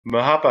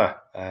Mahaba.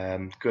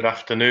 Good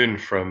afternoon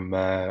from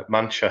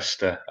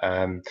Manchester.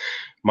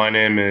 My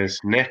name is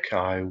Nick.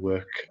 I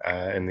work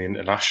in the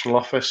international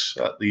office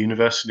at the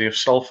University of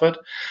Salford,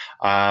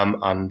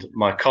 and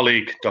my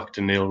colleague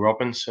Dr. Neil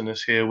Robinson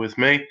is here with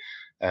me,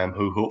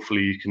 who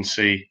hopefully you can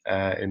see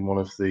in one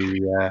of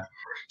the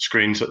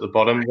screens at the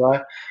bottom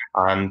there.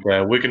 And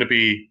we're going to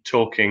be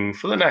talking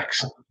for the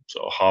next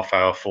sort of half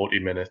hour, 40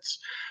 minutes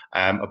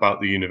about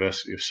the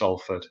University of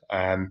Salford.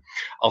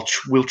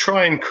 We'll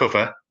try and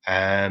cover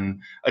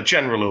a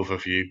general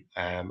overview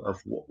of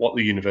what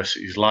the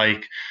university is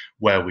like,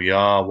 where we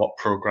are, what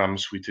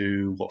programs we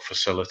do, what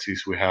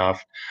facilities we have,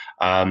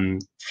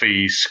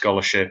 fees,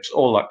 scholarships,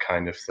 all that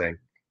kind of thing.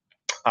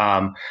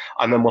 And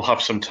then we'll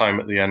have some time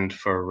at the end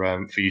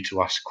for you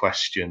to ask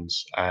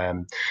questions.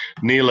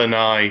 Neil and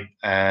I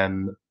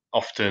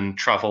often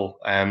travel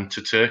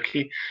to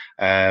Turkey.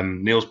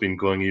 Neil's been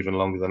going even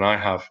longer than I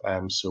have,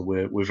 so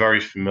we're very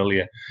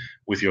familiar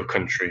with your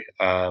country,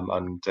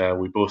 and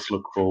we both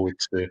look forward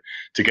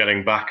to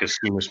getting back as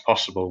soon as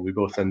possible. We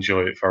both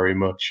enjoy it very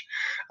much.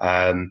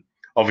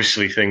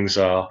 Obviously, things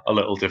are a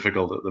little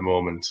difficult at the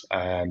moment.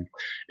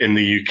 In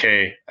the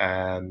UK,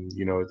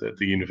 the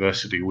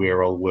university,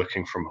 we're all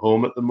working from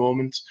home at the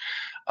moment.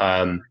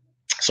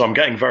 So I'm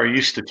getting very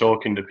used to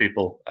talking to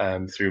people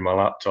through my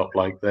laptop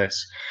like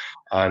this.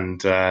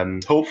 And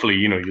hopefully,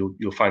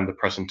 you'll find the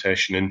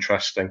presentation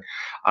interesting.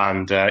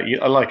 And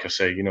like I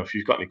say, if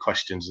you've got any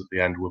questions at the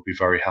end, we'll be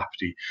very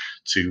happy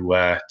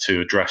to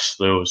address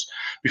those.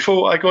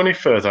 Before I go any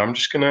further, I'm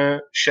just going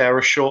to share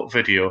a short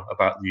video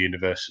about the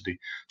university,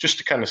 just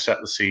to kind of set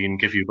the scene,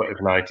 give you a bit of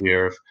an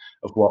idea of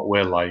what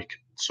we're like.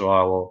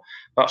 So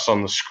that's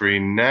on the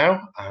screen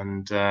now,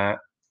 and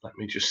let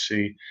me just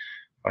see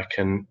if I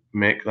can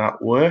make that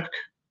work.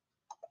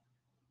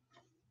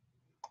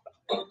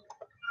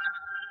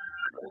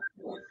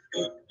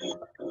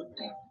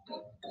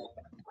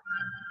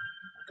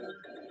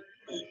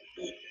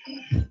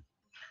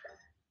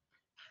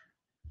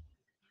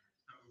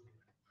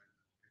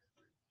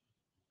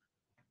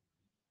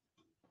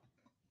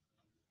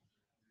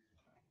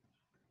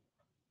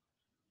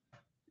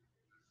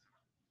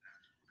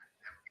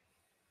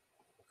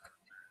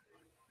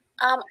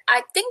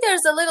 I think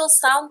there's a little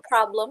sound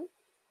problem.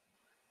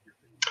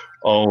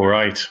 All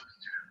right.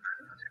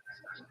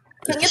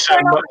 Can you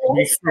turn on the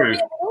voice for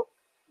me?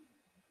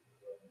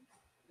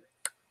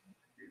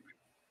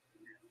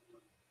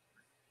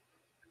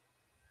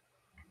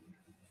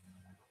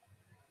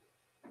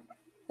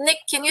 Nick,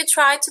 can you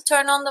try to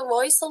turn on the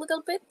voice a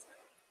little bit?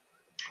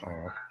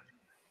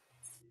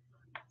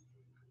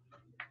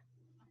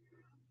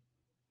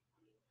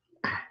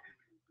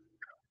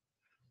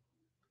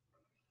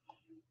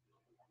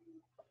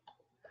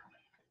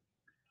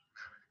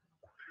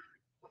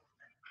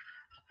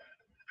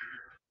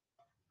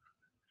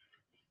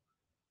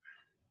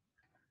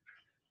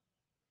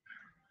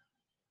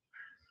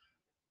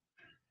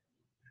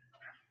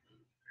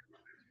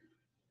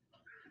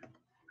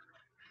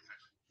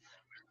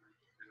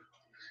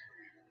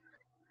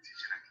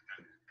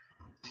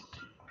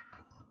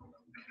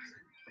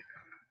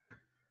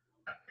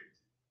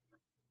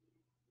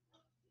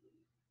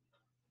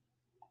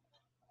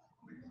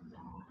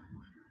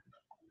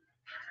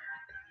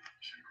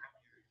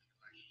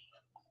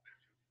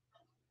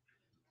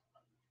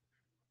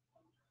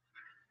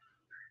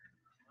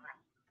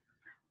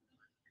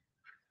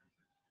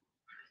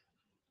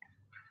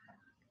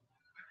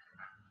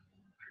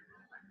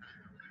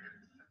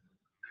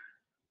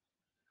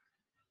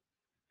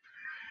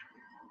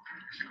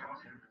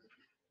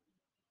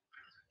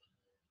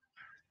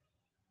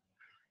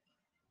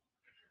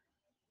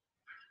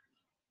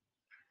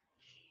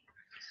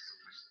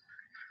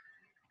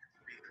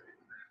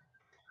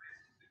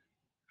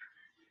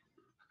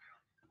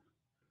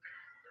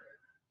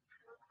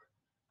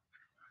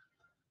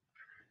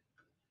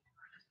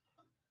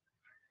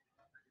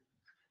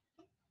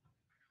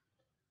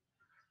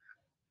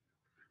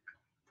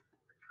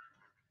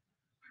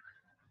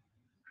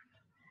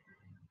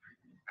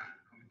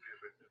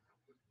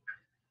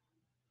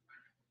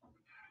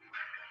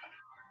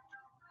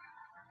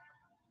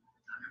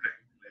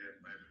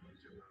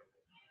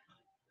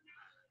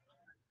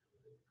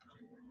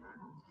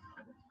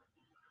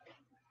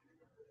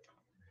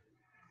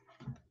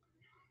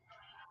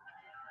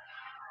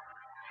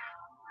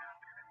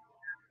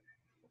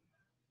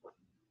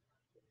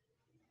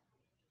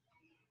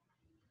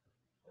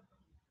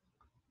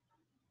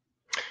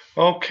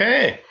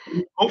 Okay.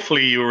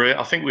 Hopefully you were.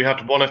 I think we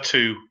had one or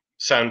two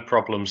sound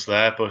problems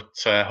there, but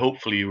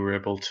hopefully you were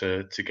able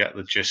to get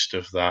the gist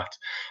of that.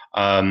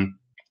 And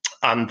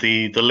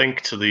the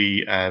link to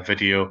the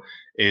video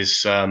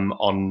is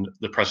on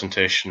the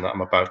presentation that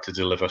I'm about to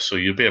deliver, so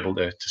you'll be able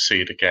to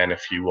see it again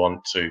if you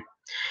want to.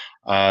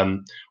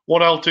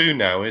 What I'll do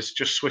now is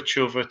just switch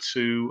over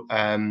to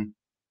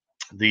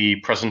the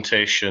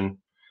presentation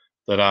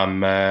that I'm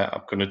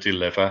going to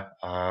deliver.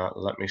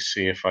 Let me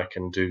see if I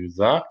can do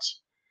that.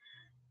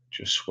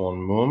 Just one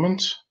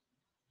moment.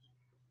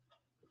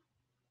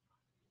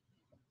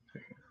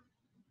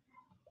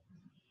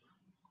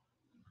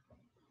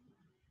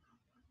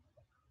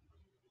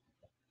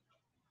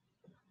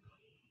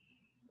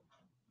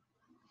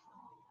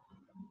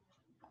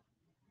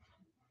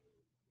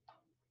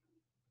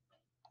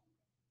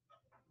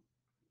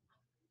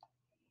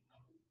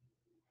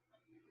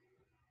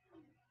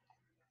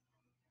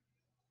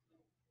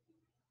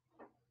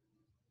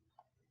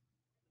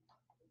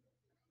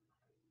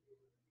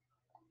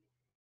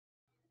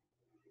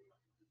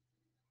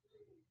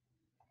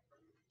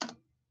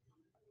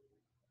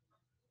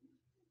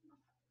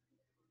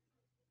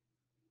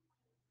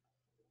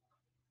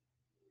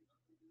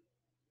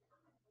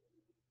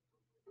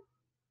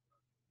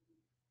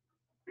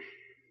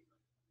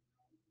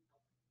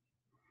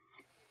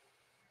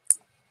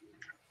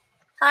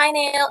 Hi,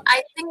 Neil.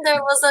 I think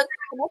there was a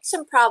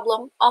connection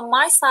problem on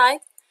my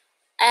side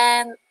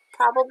and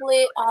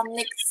probably on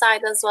Nick's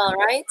side as well,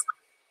 right?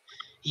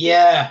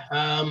 Yeah,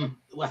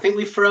 I think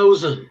we've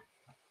frozen.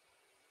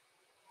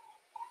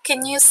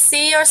 Can you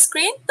see your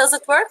screen? Does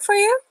it work for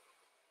you?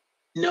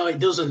 No, it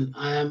doesn't.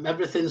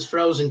 Everything's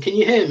frozen. Can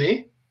you hear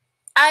me?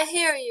 I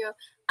hear you.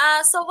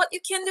 So what you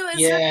can do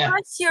is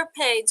refresh your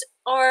page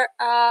or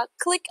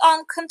click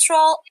on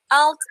Control,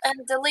 Alt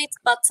and Delete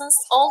buttons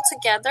all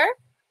together.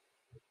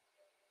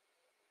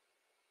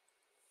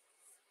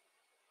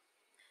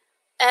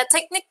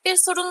 Teknik bir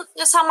sorun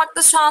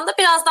yaşanmakta şu anda.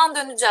 Birazdan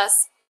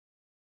döneceğiz.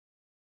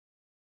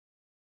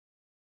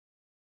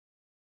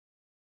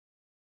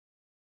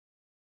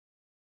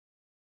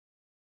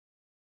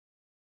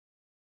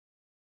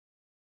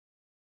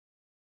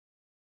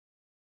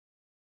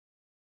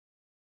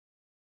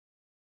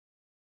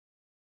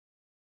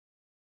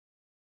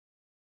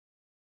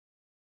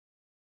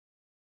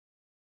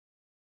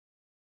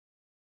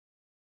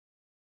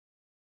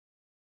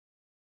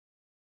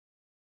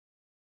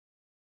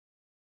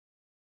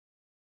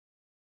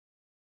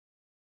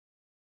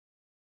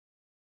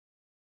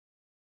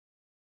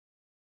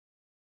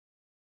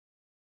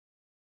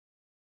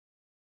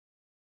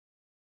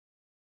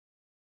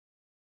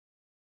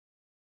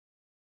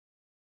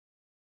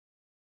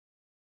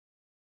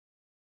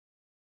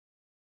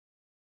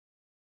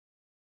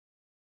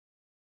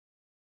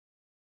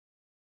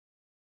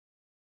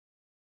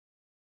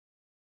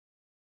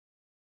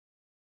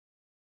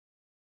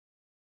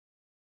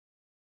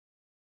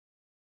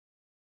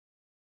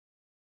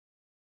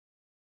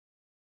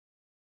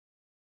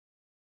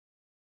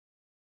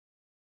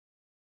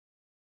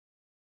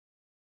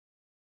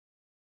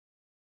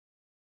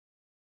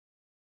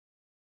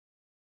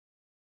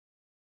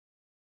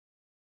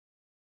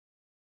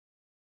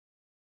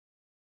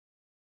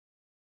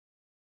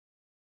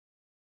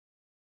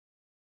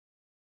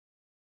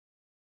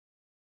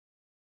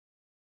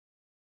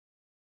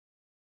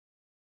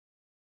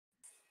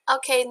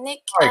 Okay,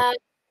 Nick.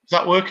 Is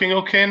that working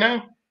okay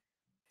now?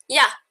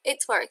 Yeah, it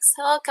works.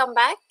 Welcome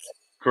back.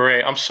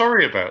 Great. I'm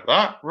sorry about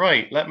that.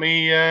 Right. Let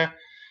me.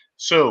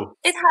 So.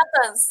 It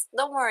happens.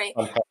 Don't worry.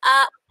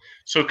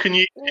 So can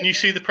you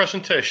see the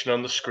presentation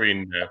on the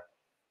screen now?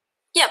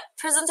 Yeah,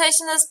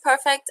 presentation is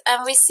perfect,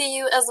 and we see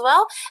you as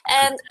well.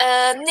 And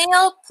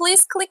Neil,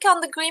 please click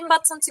on the green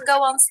button to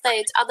go on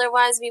stage.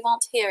 Otherwise, we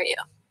won't hear you.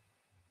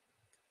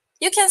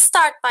 You can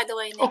start, by the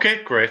way, Nick.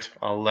 Okay, great.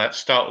 I'll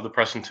start with the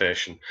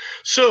presentation.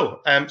 So,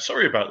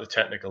 sorry about the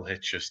technical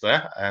hitches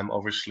there.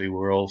 Obviously,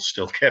 we're all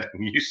still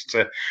getting used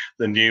to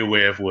the new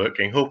way of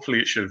working.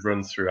 Hopefully, it should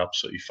run through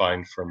absolutely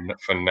fine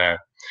from now.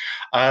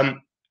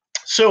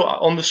 So,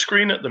 on the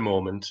screen at the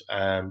moment,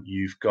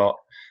 you've got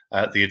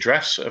the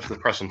address of the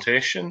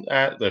presentation,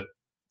 the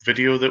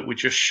video that we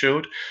just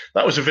showed.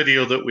 That was a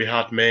video that we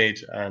had made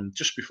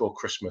just before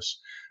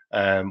Christmas.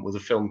 With a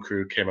film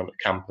crew came onto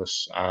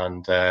campus,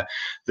 and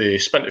they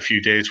spent a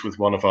few days with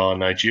one of our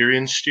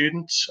Nigerian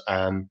students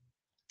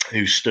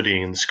who's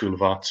studying in the School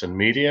of Arts and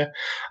Media,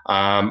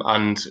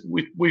 and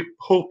we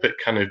hope it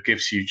kind of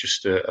gives you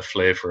just a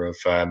flavour of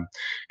kind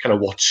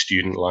of what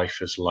student life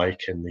is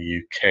like in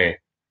the UK.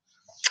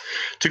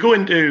 To go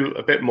into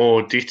a bit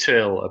more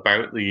detail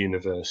about the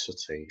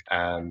university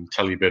and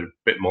tell you a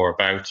bit more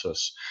about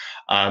us,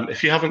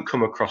 if you haven't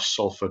come across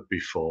Salford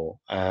before,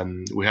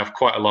 we have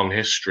quite a long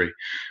history.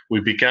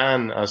 We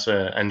began as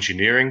an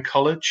engineering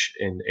college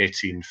in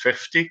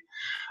 1850,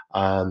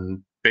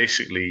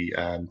 basically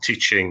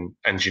teaching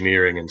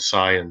engineering and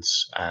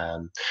science,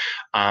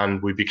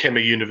 and we became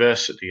a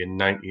university in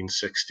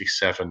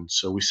 1967.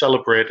 So we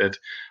celebrated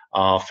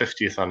our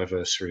 50th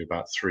anniversary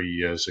about 3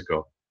 years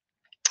ago.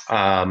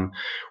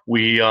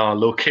 We are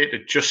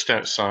located just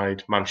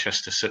outside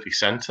Manchester city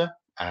centre.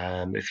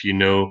 If you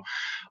know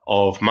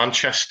of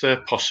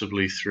Manchester,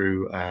 possibly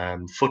through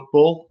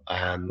football,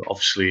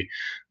 obviously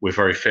we're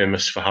very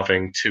famous for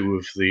having two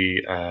of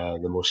the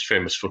most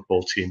famous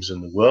football teams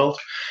in the world.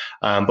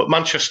 But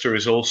Manchester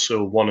is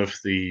also one of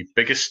the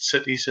biggest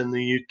cities in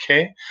the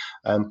UK,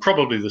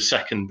 probably the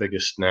second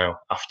biggest now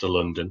after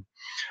London.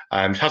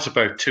 It has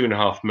about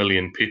 2.5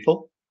 million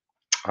people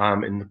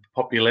in the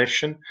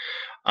population.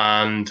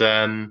 And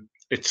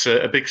it's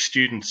a big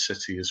student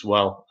city as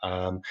well.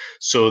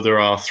 So there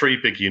are 3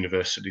 big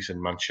universities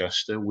in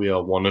Manchester. We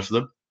are one of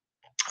them.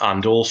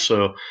 And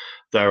also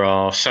there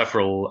are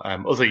several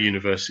other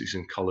universities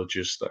and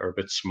colleges that are a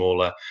bit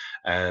smaller,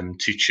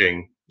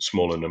 teaching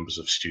smaller numbers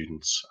of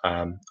students.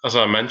 As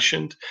I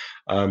mentioned,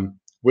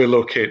 we're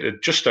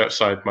located just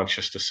outside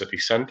Manchester city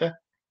centre.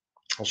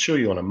 I'll show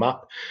you on a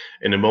map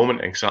in a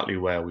moment exactly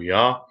where we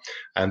are,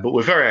 but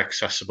we're very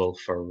accessible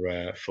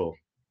for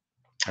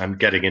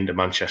getting into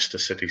Manchester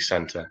city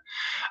centre.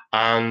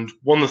 And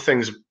one of the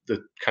things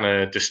that kind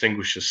of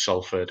distinguishes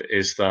Salford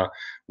is that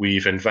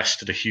we've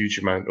invested a huge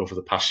amount over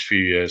the past few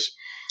years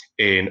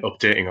in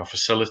updating our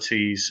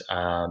facilities,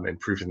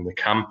 improving the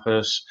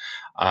campus,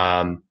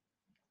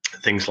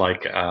 things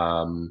like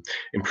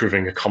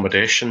improving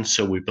accommodation.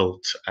 So we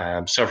built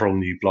several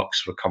new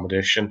blocks of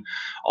accommodation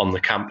on the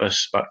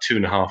campus, about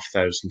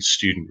 2,500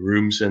 student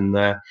rooms in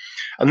there.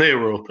 And they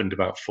were opened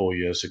about 4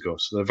 years ago,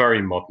 so they're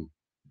very modern.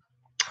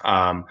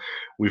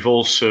 We've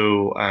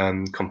also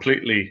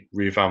completely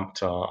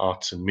revamped our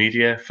arts and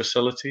media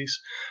facilities.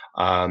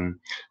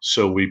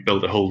 So we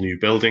built a whole new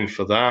building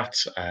for that,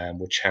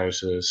 which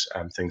houses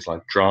things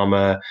like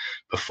drama,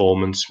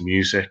 performance,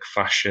 music,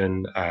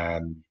 fashion,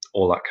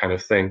 all that kind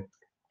of thing.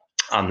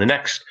 And the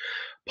next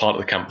part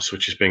of the campus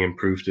which is being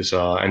improved is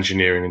our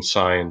engineering and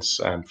science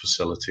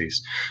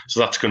facilities. So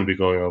that's going to be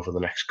going over the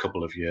next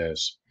couple of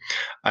years.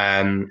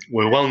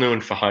 We're well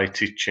known for high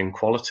teaching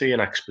quality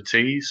and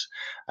expertise.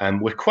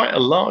 We're quite a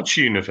large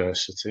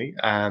university,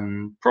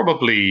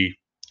 probably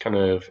kind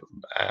of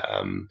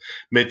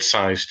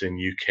mid-sized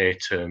in UK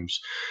terms.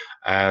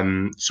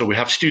 So we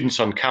have students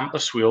on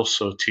campus. We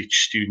also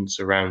teach students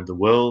around the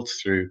world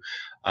through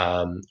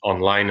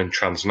online and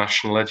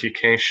transnational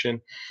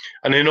education.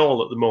 And in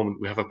all, at the moment,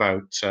 we have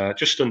about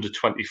just under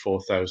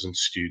 24,000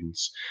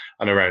 students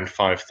and around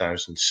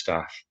 5,000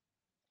 staff.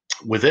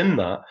 Within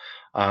that,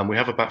 we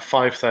have about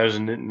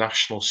 5,000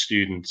 international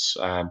students,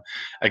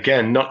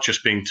 again, not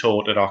just being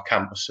taught at our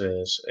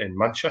campuses in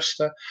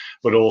Manchester,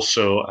 but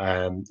also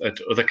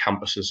at other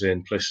campuses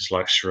in places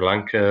like Sri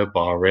Lanka,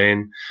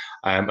 Bahrain,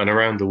 and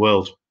around the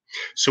world.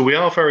 So we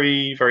are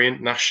very, very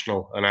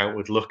international and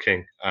outward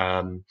looking.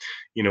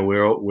 You know,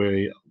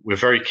 we're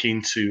very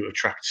keen to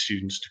attract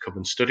students to come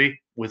and study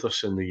with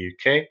us in the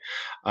UK.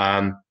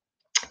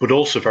 But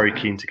also very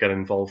keen to get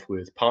involved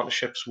with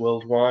partnerships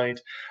worldwide,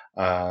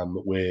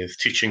 with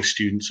teaching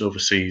students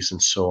overseas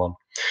and so on.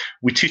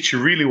 We teach a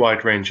really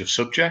wide range of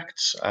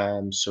subjects,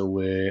 so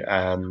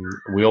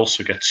we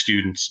also get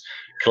students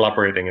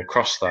collaborating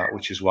across that,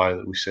 which is why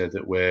we say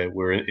that we're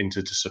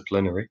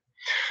interdisciplinary.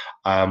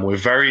 We're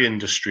very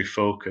industry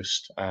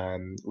focused,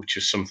 which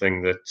is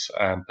something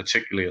that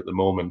particularly at the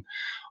moment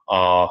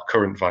our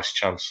current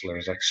Vice-Chancellor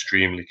is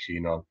extremely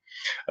keen on.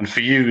 And for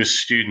you as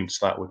students,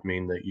 that would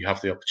mean that you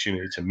have the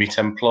opportunity to meet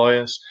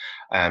employers,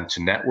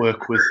 to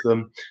network with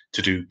them,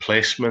 to do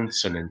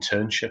placements and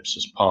internships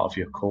as part of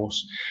your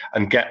course,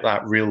 and get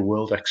that real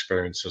world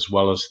experience as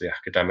well as the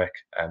academic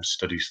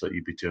studies that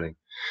you'd be doing.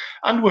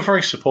 And we're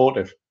very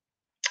supportive.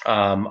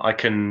 I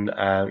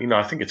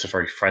think it's a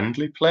very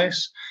friendly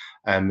place.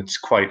 It's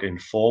quite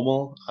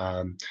informal.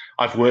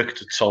 I've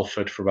worked at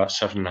Salford for about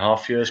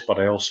 7.5 years, but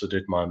I also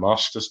did my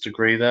master's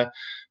degree there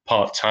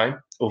part-time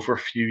over a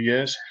few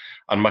years.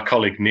 And my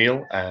colleague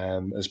Neil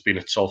has been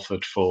at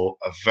Salford for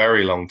a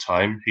very long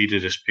time. He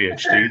did his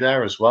PhD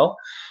there as well.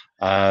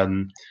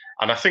 And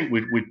I think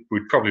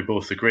we'd probably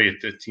both agree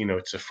that, you know,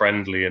 it's a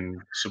friendly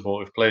and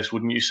supportive place,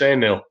 wouldn't you say,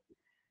 Neil?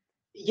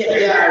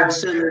 Yeah, I would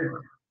certainly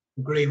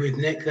agree with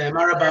Nick there.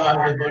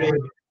 Marhaba, everybody.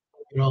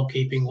 You're all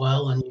keeping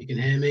well and you can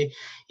hear me.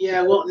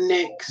 Yeah, what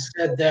Nick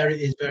said there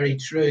is very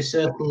true.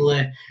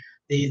 Certainly,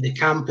 the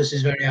campus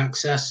is very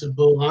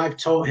accessible. I've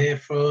taught here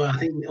for, I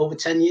think, over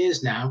 10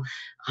 years now,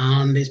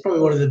 and it's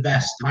probably one of the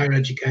best higher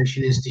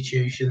education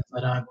institutions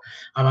that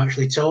I've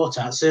actually taught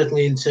at,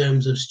 certainly in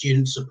terms of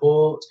student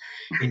support,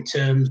 in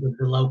terms of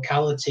the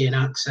locality and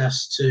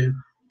access to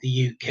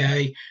the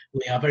UK.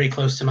 We are very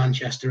close to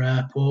Manchester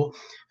Airport,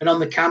 and on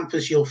the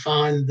campus you'll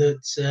find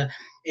that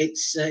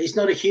it's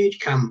not a huge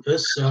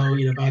campus, so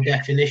you know by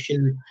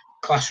definition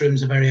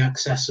classrooms are very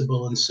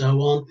accessible and so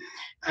on.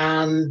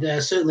 And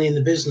certainly in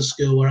the business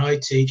school where I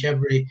teach,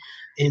 every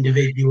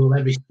individual,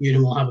 every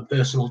student will have a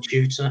personal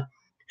tutor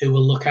who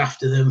will look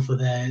after them for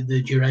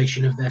the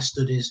duration of their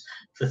studies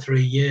for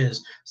 3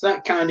 years. So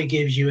that kind of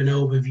gives you an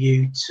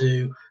overview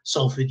to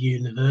Salford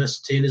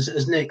University. And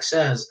as Nick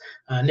says,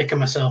 Nick and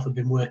myself have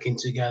been working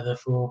together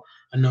for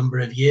a number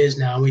of years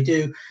now. We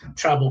do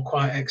travel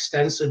quite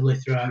extensively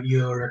throughout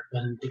Europe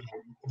and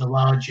the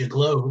larger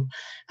globe.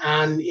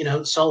 And, you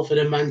know, Salford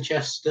and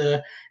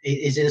Manchester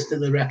is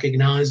instantly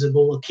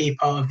recognisable, a key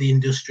part of the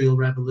Industrial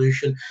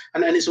Revolution.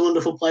 And it's a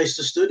wonderful place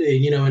to study,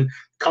 you know, and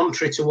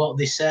contrary to what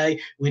they say,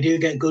 we do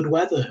get good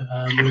weather.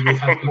 We've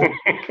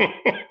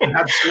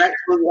had some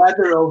excellent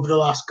weather over the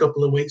last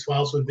couple of weeks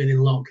whilst we've been in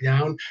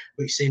lockdown,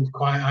 which seems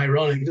quite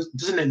ironic,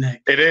 doesn't it,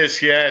 Nick? It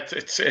is, yeah.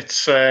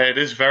 It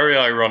is very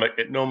ironic.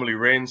 It normally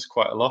rains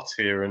quite a lot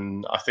here,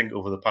 and I think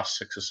over the past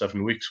 6 or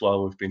 7 weeks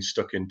while we've been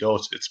stuck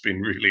indoors, it's been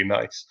really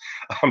nice.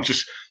 I'm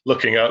just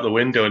looking out the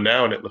window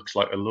now, and it looks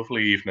like a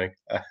lovely evening.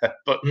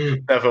 But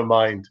never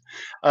mind.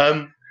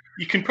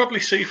 You can probably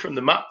see from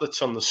the map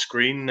that's on the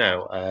screen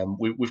now,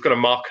 we've got a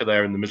marker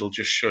there in the middle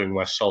just showing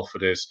where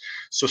Salford is.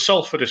 So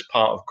Salford is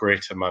part of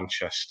Greater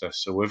Manchester,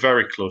 so we're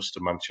very close to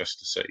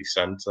Manchester city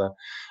centre.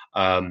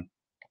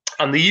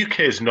 And the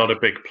UK is not a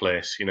big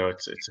place, you know,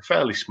 it's a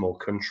fairly small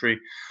country.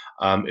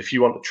 If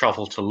you want to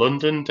travel to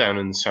London down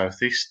in the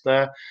southeast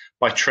there,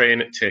 by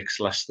train it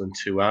takes less than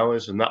 2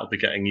 hours, and that'll be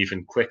getting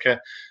even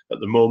quicker. At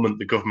the moment,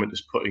 the government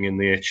is putting in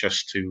the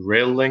HS2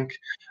 rail link,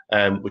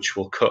 which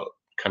will cut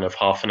kind of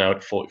half an hour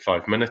to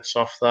 45 minutes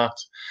off that.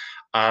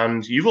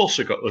 And you've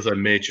also got other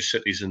major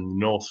cities in the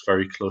north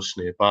very close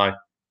nearby.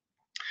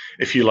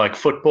 If you like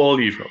football,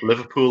 you've got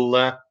Liverpool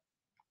there,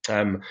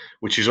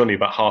 which is only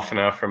about half an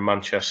hour from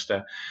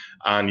Manchester.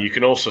 And you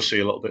can also see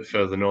a little bit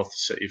further north the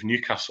city of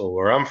Newcastle,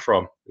 where I'm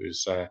from,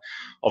 who's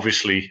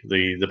obviously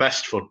the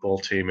best football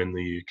team in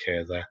the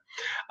UK there.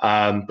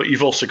 But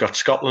you've also got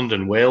Scotland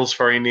and Wales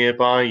very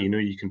nearby. You know,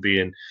 you can be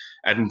in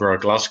Edinburgh,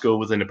 Glasgow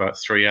within about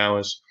 3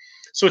 hours.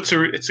 So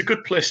it's a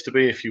good place to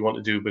be if you want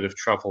to do a bit of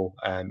travel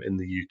in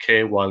the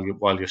UK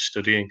while you're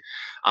studying,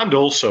 and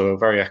also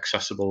very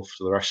accessible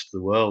for the rest of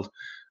the world.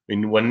 I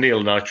mean, when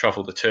Neil and I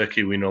travel to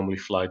Turkey, we normally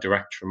fly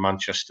direct from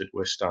Manchester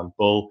to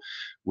Istanbul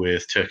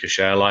with Turkish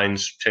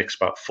Airlines. It takes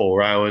about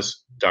 4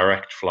 hours,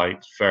 direct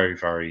flight, very,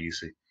 very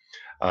easy.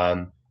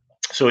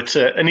 So it's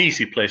an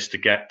easy place to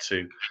get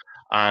to.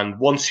 And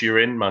once you're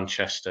in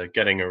Manchester,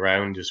 getting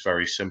around is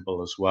very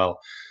simple as well.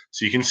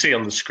 So you can see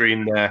on the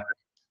screen there,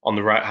 on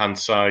the right-hand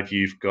side,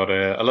 you've got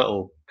a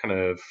little kind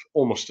of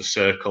almost a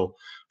circle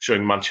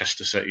showing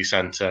Manchester city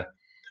centre.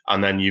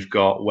 And then you've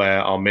got where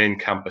our main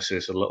campus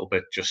is, a little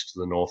bit just to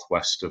the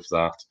northwest of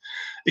that.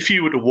 If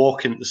you were to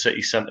walk into the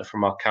city centre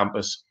from our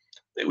campus,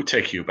 it would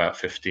take you about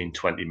 15,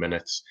 20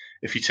 minutes.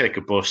 If you take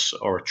a bus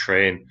or a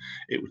train,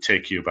 it would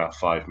take you about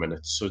 5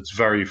 minutes. So it's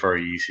very,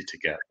 very easy to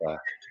get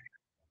there.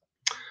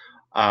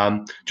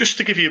 Just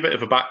to give you a bit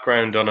of a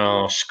background on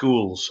our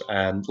schools,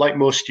 like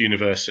most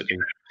universities,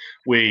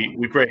 we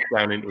break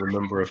down into a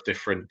number of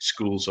different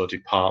schools or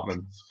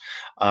departments.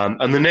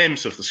 And the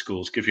names of the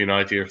schools give you an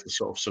idea of the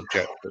sort of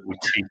subject that we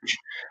teach.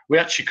 We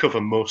actually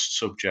cover most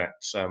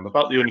subjects.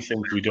 About the only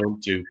things we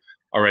don't do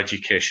are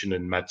education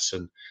and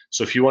medicine.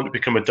 So if you want to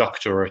become a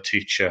doctor or a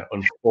teacher,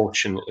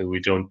 unfortunately, we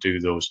don't do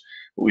those.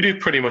 But we do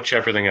pretty much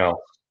everything else.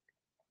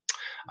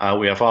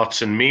 We have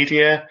arts and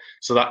media,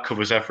 so that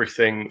covers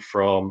everything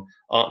from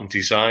art and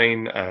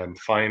design,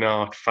 fine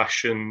art,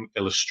 fashion,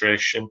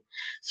 illustration,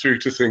 through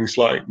to things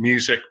like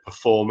music,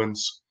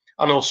 performance,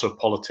 and also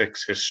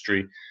politics,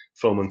 history,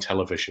 film and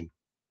television.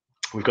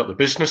 We've got the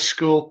business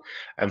school,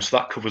 so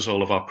that covers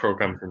all of our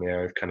programs in the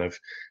area of kind of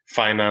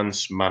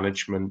finance,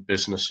 management,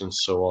 business, and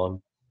so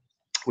on.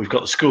 We've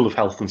got the School of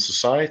Health and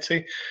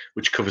Society,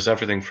 which covers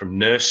everything from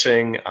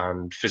nursing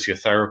and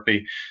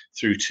physiotherapy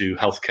through to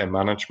healthcare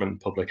management and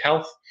public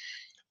health.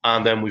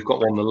 And then we've got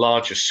one of the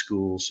largest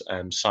schools,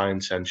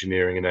 Science,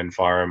 Engineering and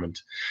Environment,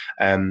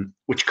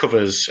 which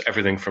covers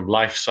everything from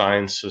life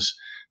sciences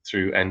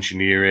through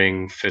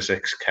engineering,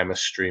 physics,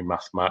 chemistry,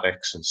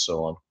 mathematics, and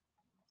so on.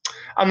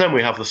 And then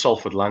we have the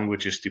Salford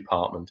Languages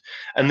Department,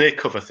 and they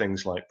cover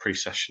things like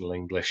pre-sessional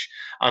English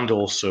and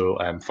also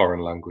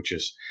foreign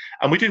languages.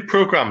 And we do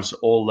programs at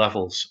all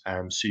levels.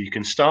 So you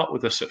can start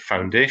with us at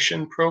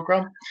Foundation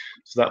program.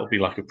 So that will be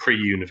like a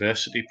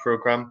pre-university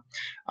program.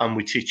 And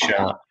we teach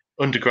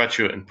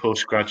undergraduate and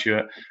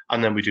postgraduate,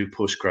 and then we do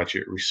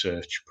postgraduate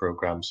research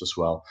programs as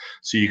well.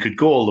 So you could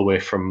go all the way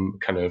from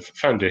kind of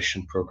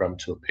foundation program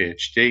to a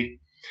PhD.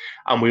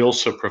 And we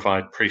also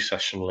provide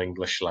pre-sessional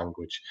English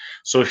language.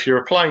 So if you're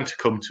applying to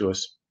come to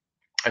us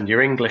and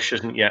your English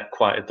isn't yet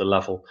quite at the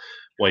level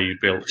where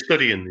you'd be able to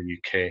study in the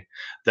UK,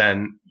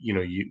 then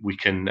we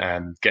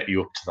can get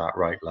you up to that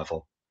right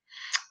level.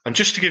 And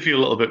just to give you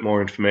a little bit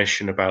more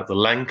information about the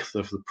length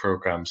of the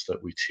programs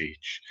that we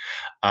teach,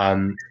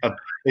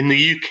 in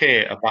the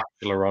UK, a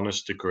Bachelor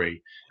Honours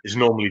degree is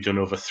normally done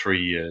over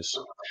 3 years.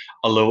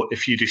 Although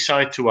if you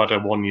decide to add a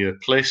 1-year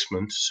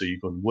placement, so you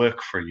go and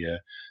work for a year,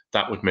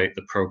 that would make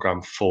the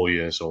program 4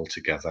 years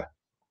altogether.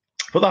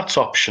 But that's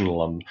optional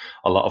on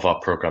a lot of our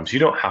programs. You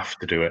don't have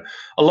to do it.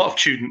 A lot of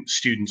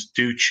students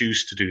do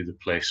choose to do the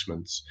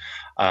placements,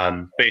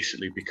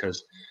 basically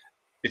because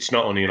it's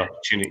not only an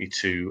opportunity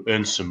to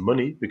earn some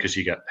money because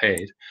you get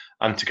paid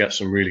and to get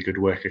some really good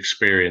work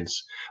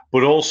experience,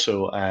 but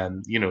also,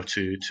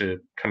 to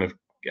kind of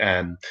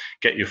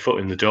get your foot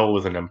in the door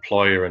with an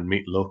employer and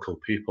meet local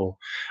people.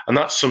 And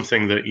that's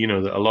something that,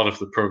 that a lot of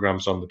the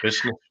programs on the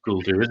business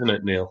school do, isn't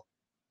it, Neil?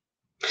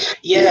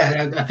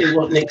 Yeah, I think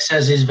what Nick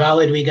says is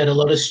valid. We get a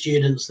lot of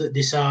students that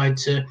decide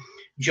to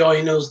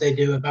join us. They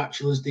do a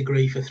bachelor's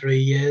degree for 3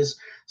 years.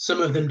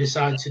 Some of them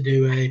decide to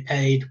do a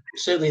paid,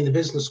 certainly in the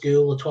business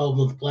school, a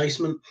 12-month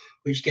placement,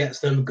 which gets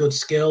them good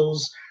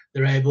skills.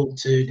 They're able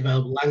to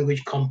develop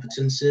language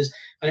competences,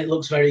 and it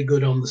looks very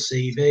good on the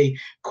CV.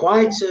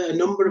 Quite a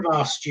number of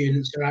our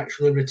students are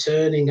actually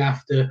returning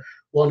after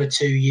 1 or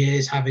 2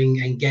 years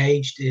having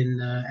engaged in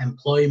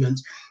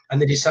employment, and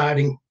they're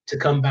deciding to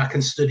come back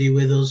and study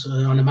with us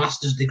on a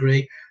master's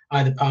degree,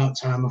 either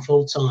part-time or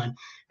full-time.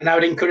 And I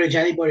would encourage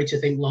anybody to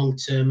think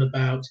long-term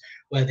about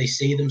where they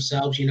see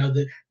themselves.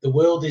 The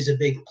world is a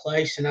big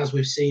place, and as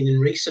we've seen in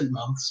recent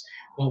months,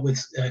 what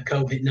with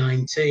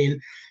COVID-19,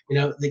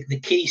 the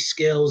key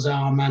skills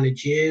are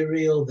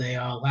managerial, they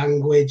are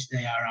language,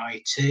 they are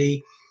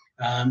IT,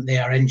 they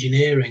are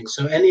engineering.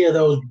 So any of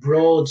those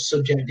broad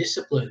subject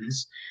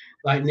disciplines,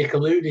 like Nick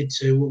alluded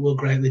to, will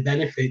greatly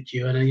benefit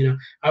you. And,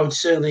 I would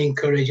certainly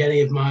encourage any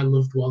of my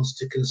loved ones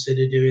to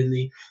consider doing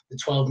the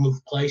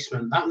 12-month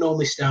placement. That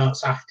normally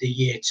starts after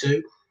year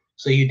 2.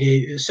 So you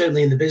do,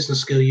 certainly in the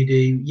business school, you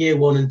do year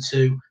 1 and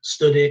 2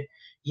 study.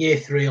 year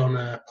 3 on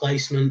a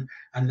placement,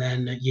 and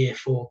then year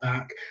 4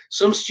 back.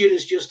 Some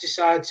students just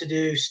decide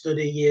to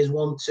study years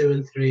 1, 2,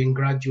 and 3 and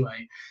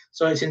graduate.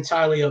 So it's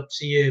entirely up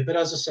to you. But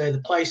as I say, the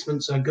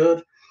placements are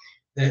good.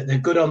 They're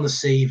good on the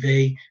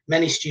CV.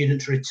 Many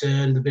students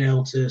return. They've been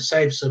able to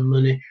save some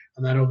money,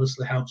 and that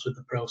obviously helps with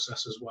the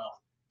process as well.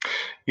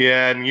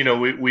 Yeah, and you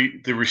know,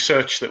 the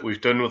research that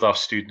we've done with our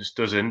students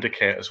does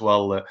indicate as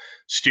well that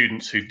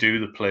students who do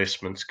the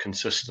placements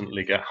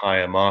consistently get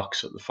higher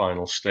marks at the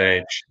final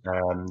stage.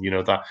 You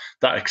know,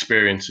 that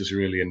experience is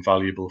really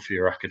invaluable for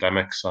your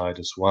academic side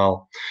as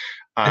well.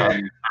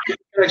 Can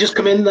I just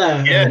come in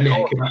there, Yeah,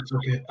 Nick? If that's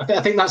okay.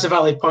 I think that's a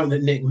valid point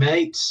that Nick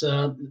makes.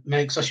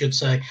 I should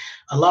say,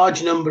 a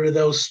large number of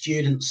those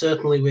students,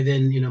 certainly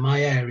within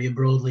my area,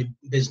 broadly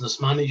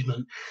business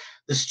management,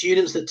 the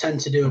students that tend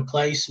to do a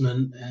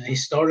placement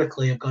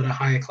historically have got a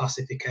higher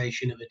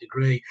classification of a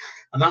degree,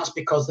 and that's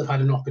because they've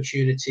had an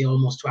opportunity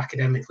almost to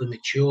academically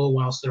mature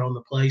whilst they're on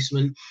the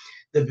placement.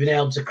 They've been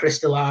able to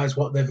crystallise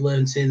what they've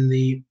learnt in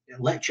the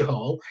lecture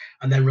hall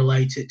and then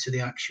relate it to the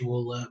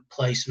actual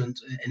placement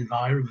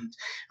environment.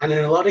 And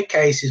in a lot of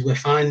cases, we're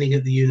finding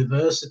at the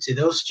university,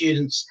 those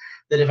students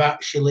that have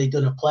actually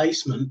done a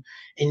placement,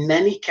 in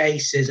many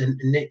cases, and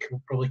Nick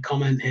will probably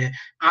comment here,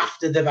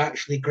 after they've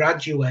actually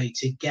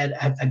graduated, get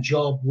a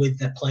job with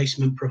their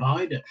placement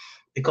provider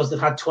because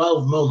they've had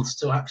 12 months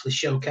to actually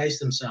showcase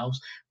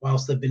themselves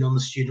whilst they've been on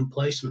the student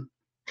placement.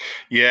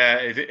 Yeah,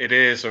 it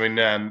is. I mean,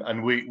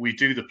 and we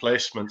do the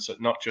placements at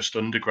not just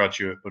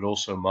undergraduate, but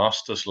also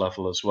master's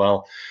level as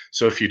well.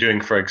 So if you're doing,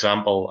 for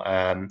example,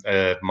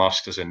 a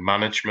master's in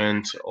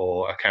management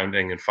or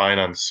accounting and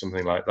finance,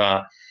 something like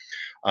that,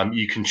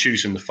 you can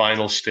choose in the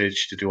final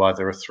stage to do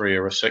either a 3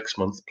 or a 6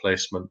 month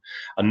placement.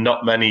 And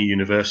not many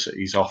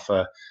universities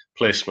offer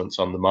placements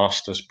on the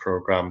master's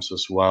programs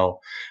as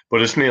well.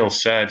 But as Neil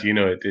said, you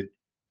know,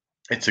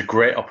 it's a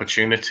great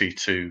opportunity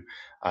to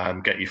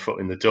get your foot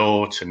in the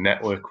door, to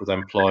network with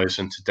employers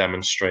and to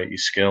demonstrate your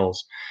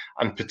skills.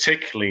 And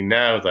particularly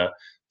now that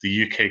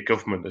the UK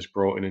government has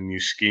brought in a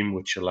new scheme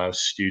which allows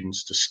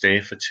students to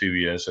stay for 2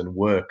 years and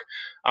work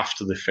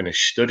after they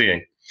finish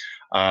studying.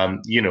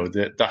 You know,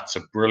 that's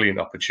a brilliant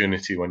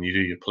opportunity when you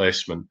do your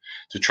placement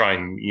to try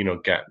and, you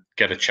know,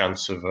 get a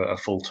chance of a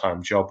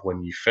full-time job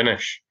when you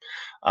finish.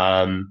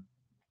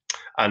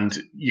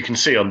 And you can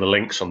see on the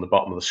links on the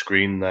bottom of the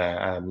screen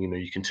there, you know,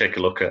 you can take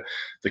a look at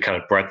the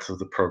kind of breadth of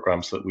the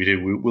programs that we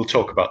do. We'll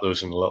talk about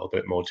those in a little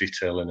bit more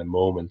detail in a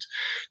moment.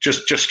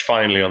 Just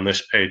finally on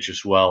this page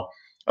as well,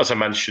 as I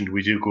mentioned,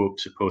 we do go up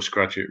to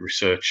postgraduate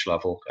research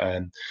level,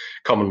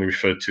 commonly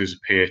referred to as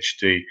a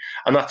PhD,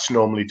 and that's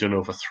normally done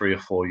over 3 or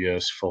 4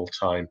 years full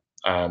time.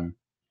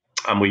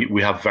 And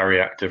we have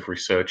very active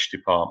research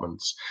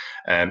departments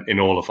in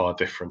all of our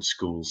different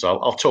schools.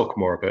 I'll talk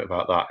more a bit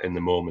about that in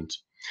a moment.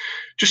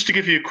 Just to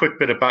give you a quick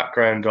bit of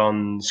background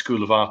on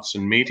School of Arts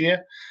and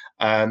Media,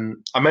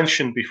 I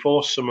mentioned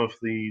before some of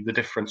the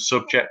different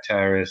subject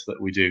areas that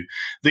we do.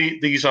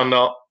 These are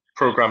not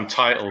program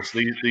titles,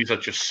 these are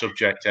just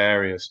subject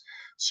areas.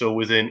 So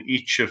within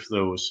each of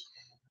those,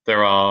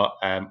 there are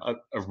a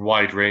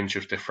wide range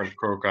of different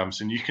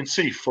programs, and you can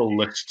see full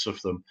lists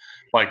of them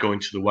by going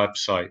to the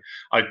website.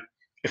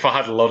 If I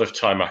had a lot of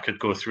time, I could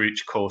go through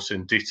each course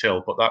in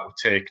detail, but that would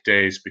take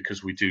days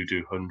because we do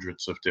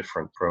hundreds of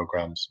different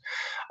programs.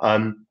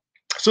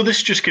 So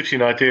this just gives you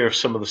an idea of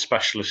some of the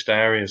specialist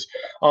areas.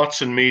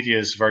 Arts and Media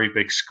is a very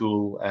big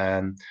school.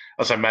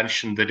 As I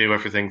mentioned, they do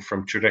everything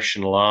from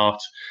traditional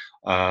art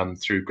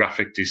through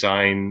graphic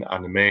design,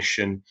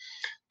 animation,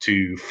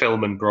 to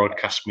film and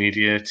broadcast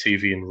media,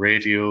 TV and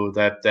radio.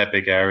 They're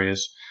big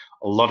areas.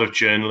 A lot of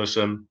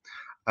journalism.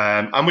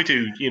 And we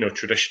do, you know,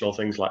 traditional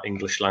things like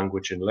English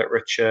language and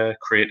literature,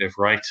 creative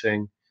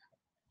writing,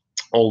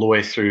 all the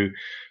way through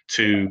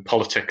to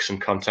politics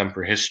and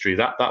contemporary history.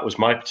 That was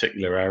my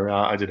particular area.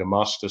 I did a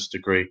master's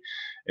degree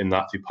in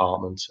that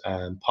department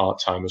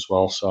part-time as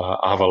well. So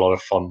I have a lot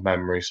of fond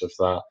memories of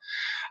that.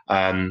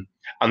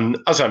 And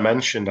as I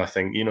mentioned, I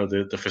think, you know,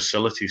 the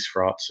facilities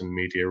for arts and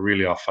media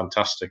really are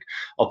fantastic.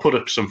 I'll put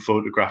up some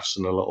photographs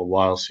in a little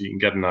while so you can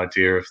get an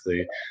idea of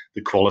the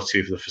quality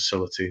of the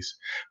facilities.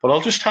 But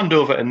I'll just hand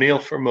over to Neil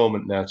for a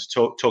moment now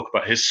to talk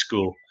about his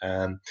school.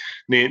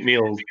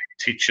 Neil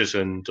teaches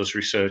and does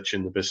research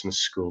in the business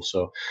school.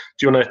 So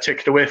do you want to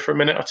take it away for a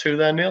minute or two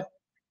there, Neil?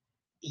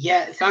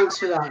 Yeah, thanks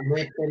for that,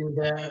 Nick, and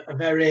a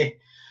very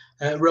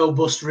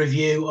robust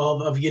review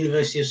of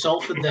University of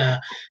Salford there.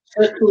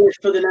 Certainly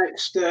for the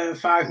next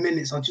 5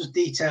 minutes, I'll just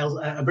detail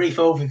a brief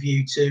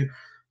overview to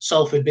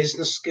Salford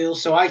Business School.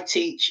 So I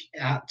teach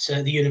at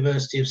the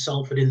University of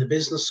Salford in the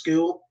business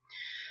school.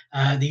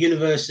 The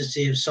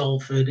University of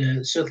Salford,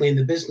 certainly in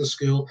the business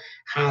school,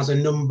 has a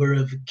number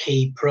of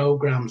key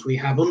programs. We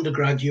have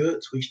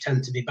undergraduates, which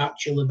tend to be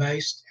bachelor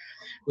based.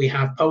 We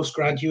have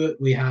postgraduate,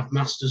 we have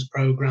master's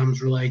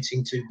programs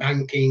relating to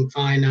banking,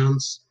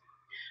 finance,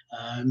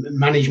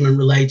 management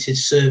related,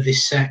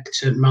 service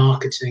sector,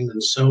 marketing,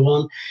 and so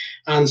on.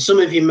 And some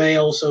of you may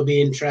also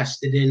be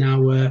interested in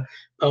our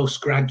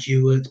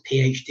postgraduate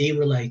PhD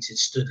related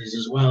studies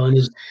as well. And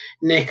as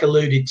Nick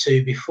alluded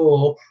to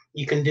before,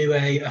 you can do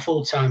a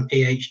full-time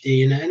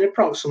PhD in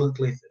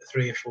approximately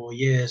 3 or 4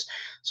 years.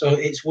 So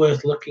it's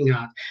worth looking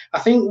at. I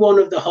think one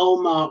of the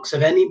hallmarks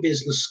of any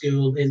business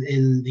school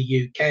in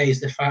the UK is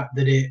the fact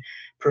that it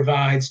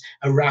provides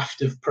a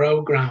raft of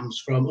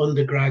programs from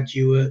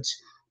undergraduate,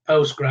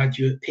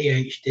 postgraduate,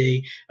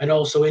 PhD, and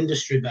also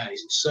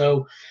industry-based.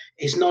 So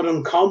it's not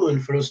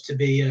uncommon for us to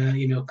be,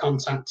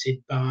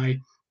 contacted by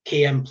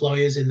key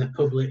employers in the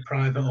public,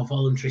 private, or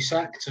voluntary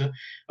sector,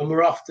 and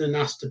we're often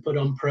asked to put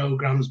on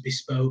programs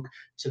bespoke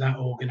to that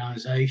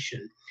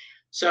organisation.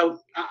 So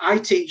I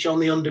teach on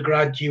the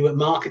undergraduate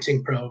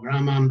marketing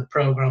program. I'm the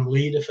program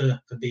leader for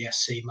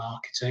BSc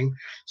marketing.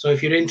 So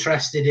if you're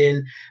interested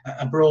in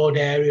a broad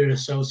area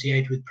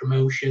associated with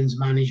promotions,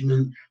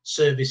 management,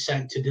 service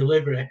sector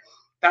delivery,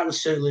 that would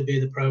certainly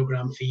be the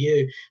program for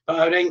you. But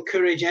I would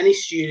encourage any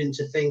student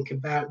to think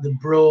about the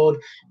broad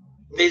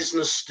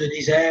business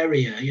studies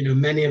area.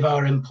 Many of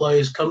our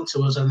employers come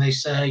to us and they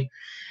say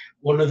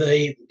one of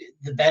the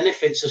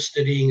benefits of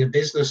studying a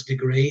business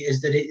degree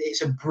is that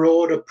it's a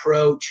broad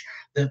approach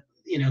that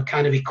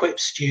kind of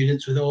equips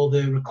students with all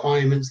the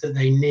requirements that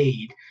they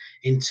need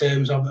in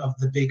terms of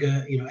the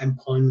bigger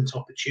employment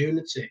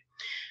opportunity.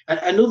 And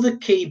another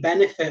key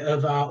benefit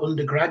of our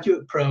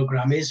undergraduate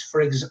program is,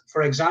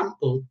 for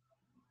example,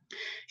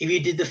 if you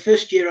did the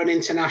first year on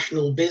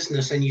international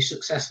business and you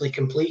successfully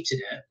completed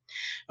it,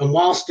 and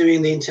whilst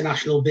doing the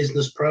international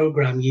business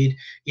program, you'd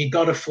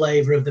got a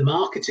flavour of the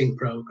marketing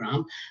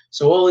program.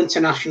 So all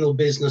international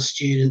business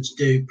students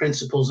do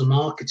principles of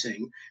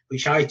marketing,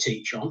 which I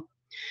teach on.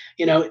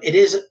 It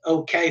is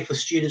okay for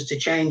students to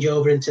change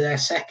over into their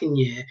second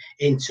year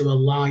into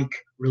a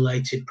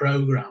like-related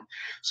program.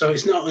 So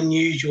it's not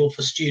unusual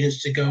for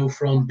students to go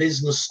from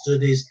business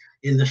studies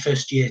in the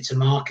first year to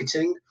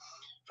marketing,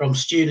 from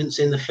students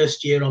in the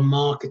first year on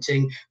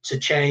marketing to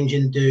change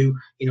and do,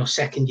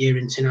 second year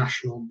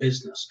international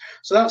business.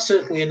 So that's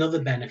certainly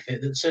another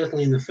benefit, that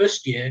certainly in the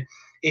first year,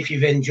 if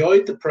you've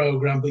enjoyed the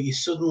program, but you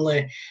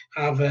suddenly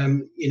have,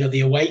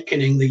 the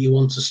awakening that you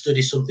want to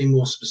study something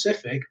more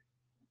specific,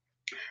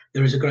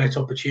 there is a great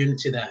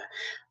opportunity there.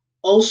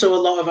 Also,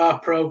 a lot of our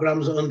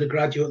programs at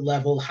undergraduate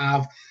level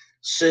have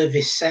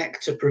service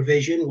sector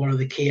provision. One of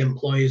the key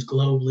employers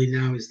globally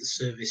now is the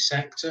service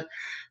sector.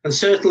 And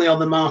certainly on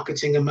the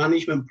marketing and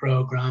management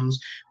programs,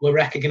 we're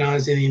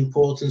recognizing the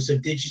importance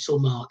of digital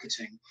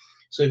marketing.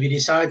 So if you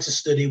decide to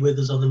study with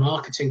us on the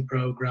marketing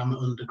program at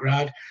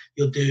undergrad,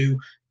 you'll do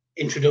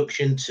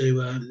introduction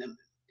to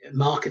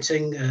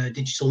marketing,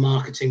 digital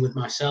marketing with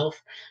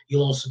myself.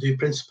 You'll also do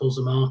principles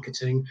of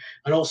marketing.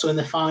 And also in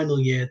the final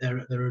year, there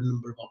are a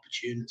number of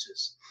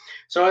opportunities.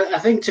 So I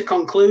think to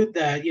conclude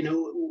there,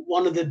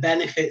 one of the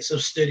benefits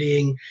of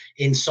studying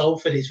in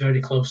Salford, it's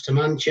very close to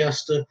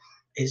Manchester.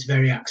 It's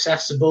very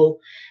accessible.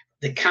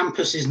 The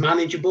campus is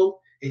manageable.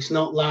 It's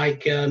not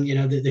like,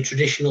 the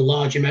traditional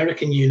large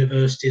American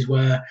universities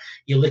where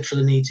you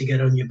literally need to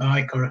get on your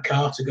bike or a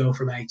car to go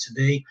from A to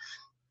B.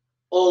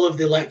 All of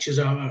the lectures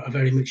are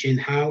very much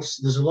in-house.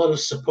 There's a lot of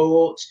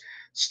support.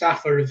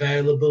 Staff are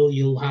available.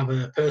 You'll have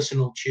a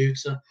personal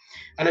tutor.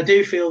 And I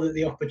do feel that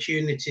the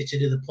opportunity to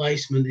do the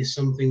placement is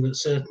something that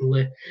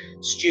certainly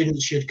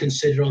students should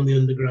consider on the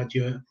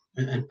undergraduate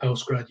and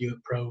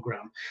postgraduate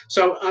program.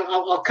 So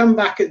I'll come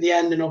back at the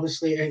end and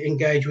obviously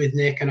engage with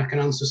Nick, and I can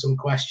answer some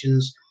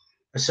questions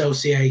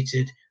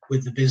associated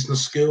with the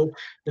business school.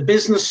 The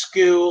business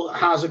school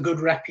has a good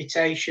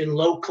reputation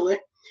locally,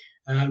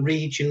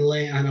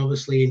 regionally, and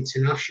obviously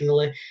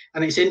internationally.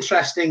 And it's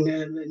interesting,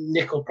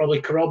 Nick will probably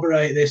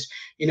corroborate this,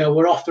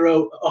 we're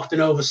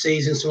often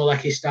overseas in somewhere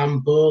like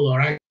Istanbul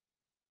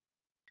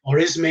or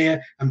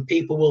Izmir, and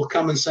people will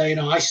come and say,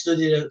 I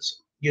studied at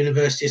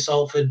University of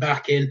Salford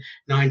back in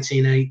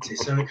 1980.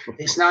 So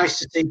it's nice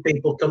to see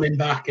people coming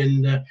back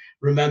and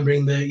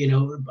remembering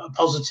the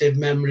positive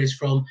memories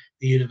from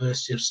the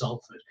University of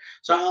Salford.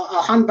 So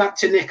I'll hand back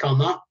to Nick on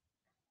that.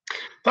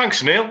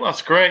 Thanks, Neil.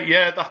 That's great.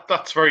 Yeah,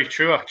 that's very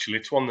true, actually.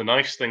 It's one of the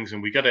nice things,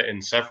 and we get it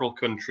in several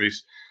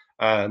countries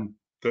that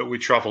we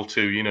travel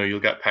to. You'll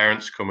get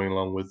parents coming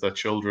along with their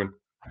children,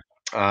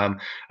 and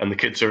the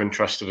kids are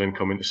interested in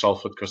coming to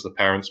Salford because the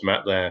parents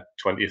met there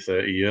 20 or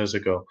 30 years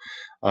ago.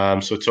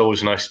 So it's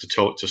always nice to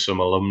talk to some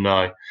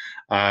alumni.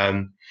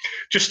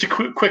 Just to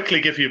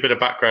quickly give you a bit of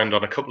background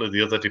on a couple of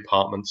the other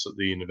departments at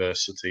the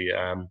university.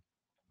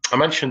 I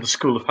mentioned the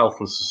School of Health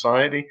and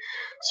Society,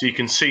 so you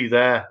can see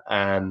there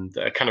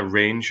a kind of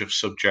range of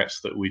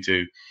subjects that we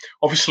do.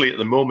 Obviously, at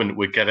the moment,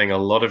 we're getting a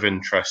lot of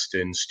interest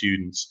in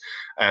students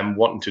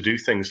wanting to do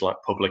things like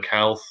public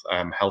health,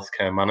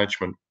 healthcare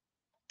management.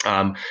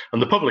 And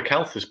the public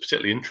health is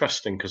particularly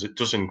interesting because it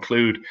does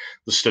include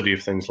the study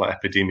of things like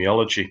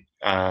epidemiology,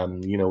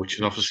 which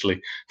is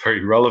obviously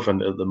very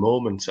relevant at the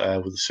moment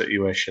with the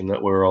situation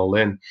that we're all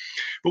in.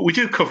 But we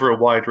do cover a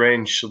wide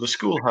range. So the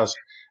school has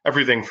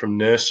everything from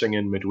nursing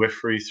and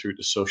midwifery through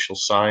to social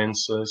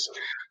sciences,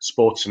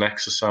 sports and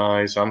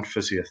exercise, and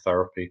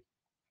physiotherapy.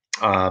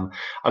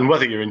 And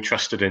whether you're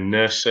interested in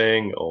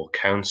nursing or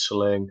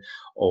counselling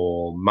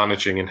or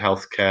managing in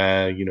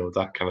healthcare, you know,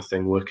 that kind of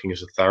thing, working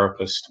as a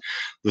therapist,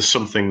 there's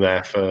something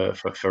there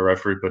for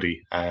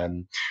everybody.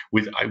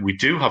 We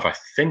do have, I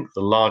think,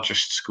 the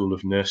largest school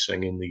of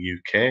nursing in the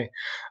UK.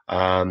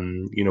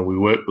 You know, we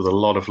work with a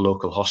lot of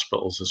local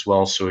hospitals as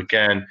well. So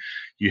again,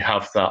 you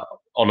have that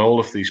on all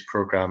of these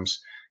programs.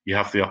 You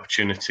have the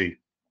opportunity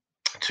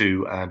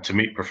to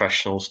meet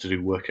professionals, to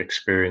do work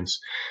experience,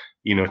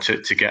 you know,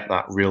 to get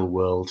that real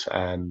world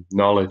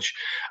knowledge.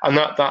 And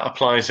that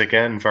applies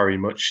again very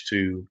much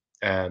to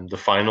the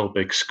final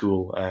big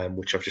school,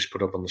 which I've just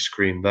put up on the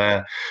screen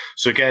there.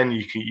 So again,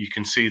 you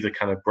can see the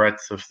kind of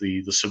breadth of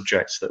the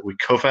subjects that we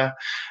cover.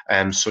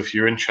 So if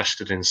you're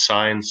interested in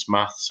science,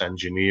 maths,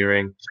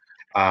 engineering,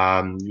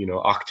 you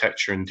know,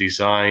 architecture and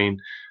design,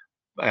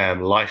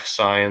 life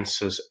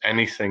sciences,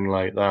 anything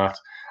like that,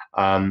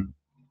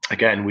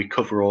 again, we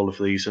cover all of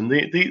these. And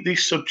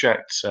these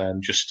subjects,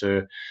 just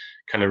to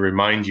kind of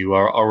remind you,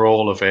 are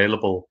all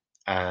available,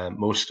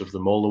 most of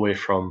them, all the way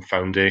from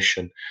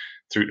foundation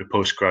through to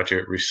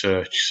postgraduate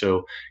research.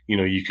 So, you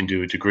know, you can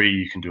do a degree,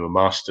 you can do a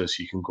master's,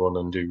 you can go on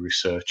and do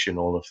research in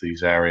all of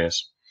these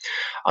areas.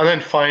 And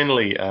then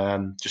finally,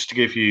 just to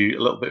give you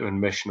a little bit of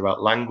information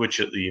about language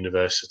at the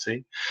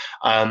university,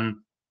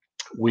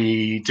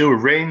 we do a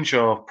range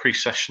of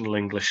pre-sessional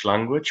English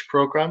language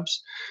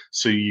programs.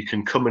 So you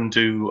can come and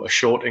do a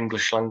short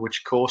English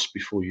language course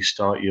before you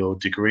start your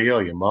degree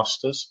or your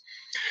master's.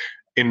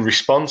 In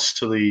response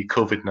to the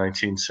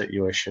COVID-19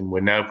 situation,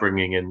 we're now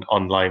bringing in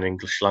online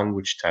English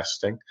language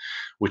testing,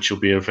 which will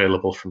be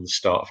available from the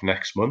start of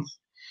next month.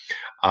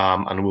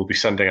 And we'll be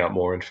sending out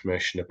more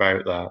information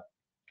about that.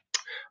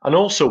 And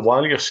also,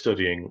 while you're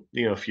studying,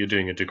 you know, if you're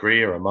doing a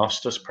degree or a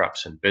master's,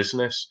 perhaps in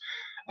business,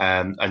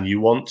 and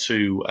you want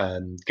to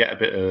get a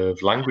bit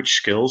of language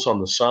skills on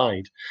the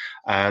side,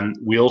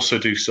 we also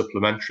do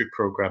supplementary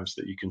programs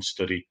that you can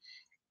study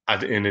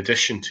in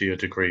addition to your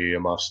degree or your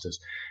master's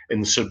in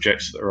the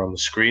subjects that are on the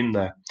screen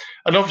there.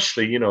 And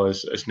obviously, you know,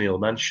 as Neil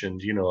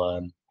mentioned, you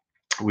know,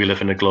 we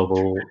live in a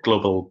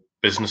global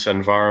business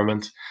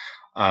environment.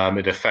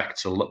 It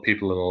affects a lot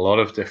people in a lot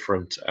of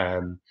different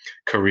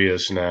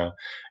careers now,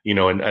 you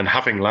know, and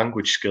having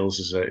language skills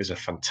is a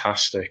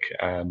fantastic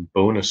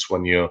bonus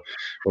when you're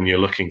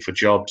looking for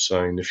jobs.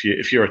 I mean,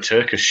 if you're a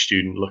Turkish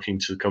student looking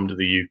to come to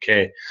the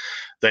UK,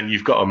 then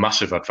you've got a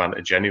massive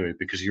advantage anyway,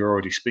 because you're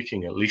already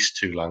speaking at least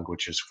 2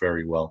 languages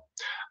very well.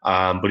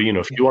 But you know,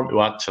 if you want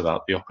to add to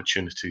that, the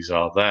opportunities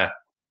are there.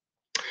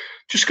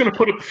 Just going to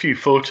put up a few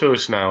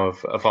photos now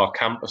of our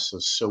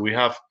campuses. So we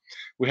have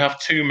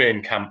 2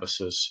 main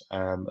campuses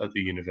at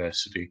the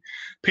university.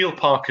 Peel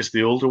Park is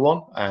the older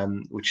one,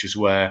 which is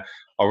where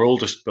our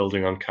oldest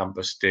building on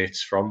campus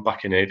dates from,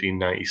 back in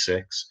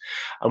 1896.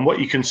 And what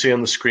you can see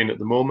on the screen at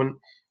the moment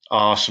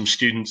are some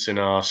students in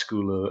our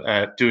school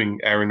doing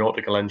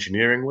aeronautical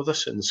engineering with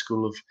us in the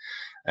School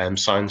of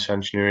Science,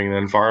 Engineering and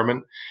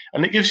Environment.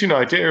 And it gives you an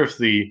idea of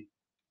the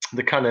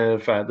kind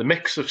of the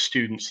mix of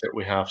students that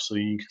we have. So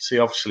you can see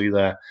obviously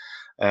there,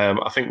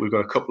 I think we've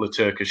got a couple of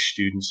Turkish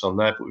students on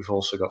there, but we've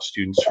also got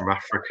students from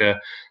Africa,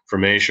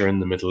 from Asia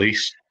and the Middle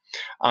East.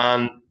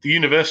 And the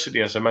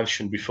university, as I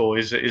mentioned before,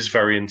 is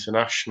very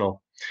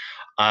international.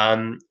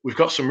 We've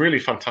got some really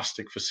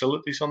fantastic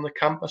facilities on the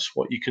campus.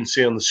 What you can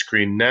see on the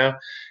screen now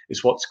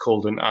is what's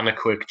called an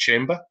anechoic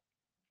chamber.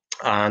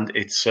 And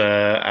it's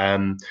there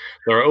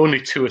are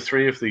only 2 or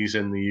 3 of these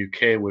in the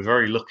UK. We're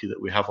very lucky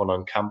that we have one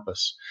on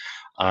campus.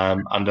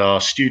 And our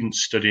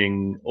students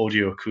studying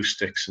audio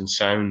acoustics and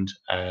sound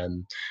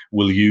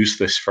will use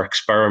this for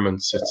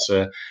experiments. It's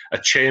a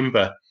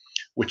chamber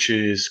which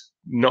is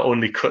not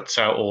only cuts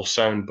out all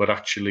sound, but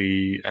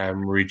actually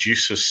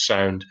reduces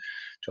sound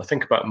to, I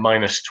think, about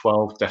minus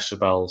 12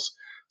 decibels.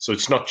 So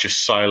it's not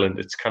just silent,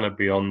 it's kind of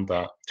beyond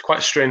that. It's quite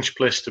a strange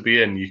place to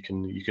be in. You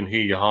can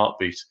hear your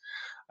heartbeat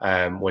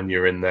when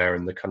you're in there,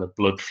 and the kind of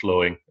blood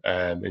flowing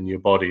in your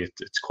body.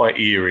 It's quite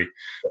eerie,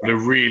 but a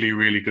really,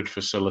 really good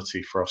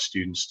facility for our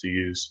students to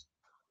use.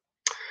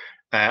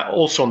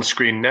 Also on the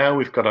screen now,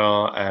 we've got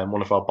our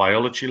one of our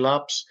biology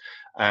labs,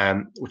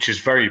 which is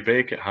very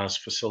big. It has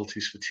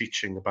facilities for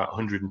teaching about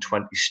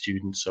 120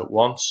 students at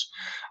once.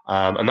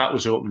 And that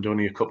was opened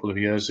only a couple of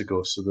years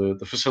ago. So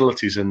the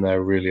facilities in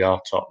there really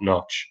are top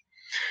notch.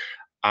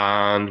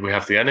 And we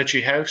have the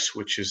Energy House,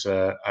 which is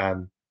a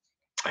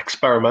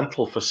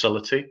experimental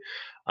facility.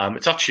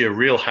 It's actually a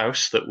real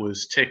house that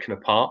was taken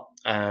apart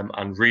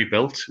and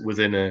rebuilt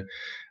within a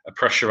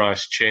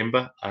pressurized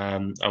chamber,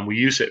 and we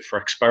use it for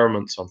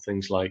experiments on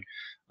things like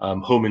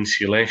home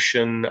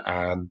insulation,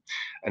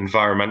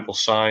 environmental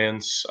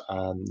science,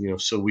 you know,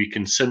 so we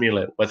can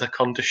simulate weather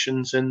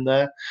conditions in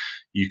there.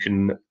 You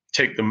can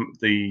take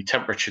the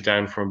temperature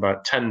down from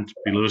about 10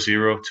 below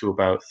zero to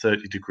about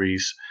 30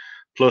 degrees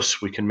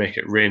plus. We can make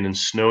it rain and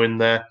snow in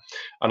there,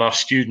 and our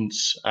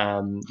students,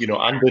 you know,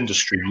 and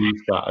industry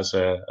use that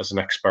as an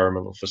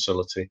experimental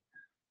facility.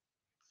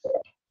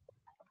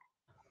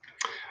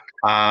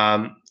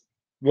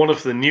 One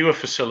of the newer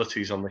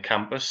facilities on the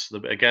campus,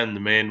 again, the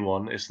main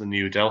one, is the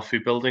new Delphi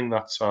building.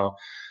 That's our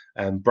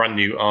brand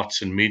new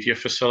arts and media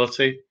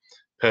facility,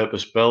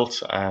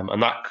 purpose-built,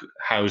 and that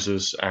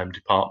houses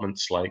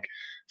departments like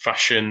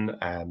fashion,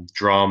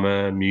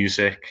 drama,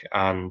 music,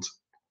 and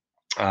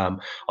a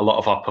lot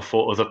of our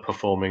other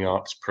performing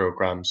arts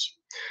programs.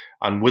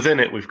 And within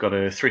it, we've got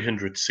a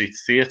 300-seat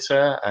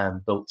theatre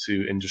built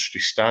to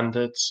industry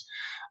standards.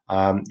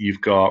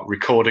 You've got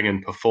recording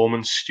and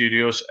performance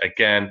studios,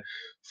 again,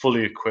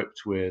 fully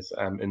equipped with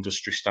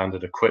industry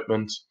standard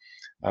equipment.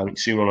 You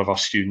see one of our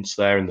students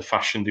there in the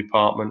fashion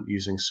department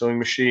using sewing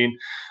machine,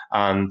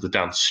 and the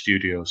dance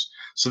studios.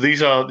 So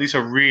these are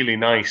really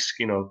nice,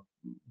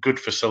 good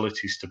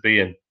facilities to be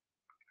in.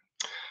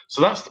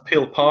 So that's the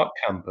Peel Park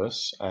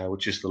campus,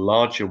 which is the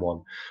larger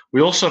one.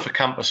 We also have a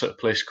campus at a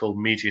place called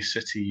Media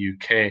City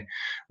UK,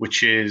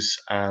 which is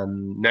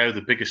now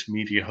the biggest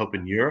media hub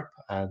in Europe.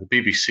 The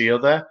BBC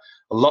are there.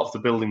 A lot of the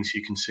buildings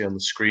you can see on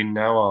the screen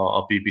now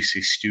are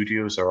BBC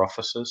studios or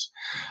offices.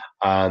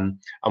 And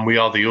we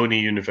are the only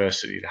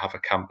university to have a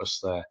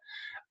campus there.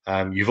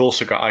 You've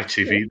also got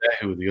ITV there,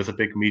 who are the other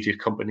big media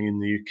company in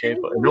the UK.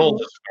 But in all,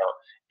 there's about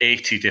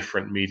 80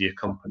 different media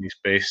companies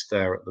based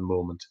there at the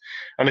moment.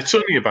 And it's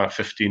only about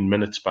 15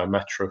 minutes by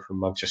metro from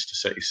Manchester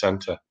city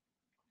centre.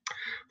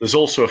 There's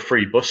also a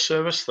free bus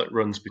service that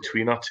runs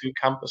between our two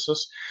campuses,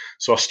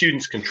 so our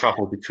students can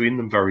travel between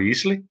them very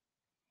easily.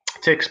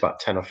 It takes about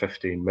 10 or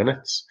 15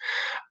 minutes.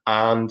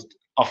 And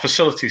our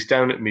facilities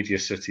down at Media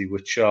City,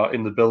 which are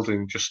in the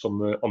building just on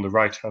the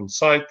right-hand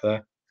side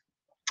there,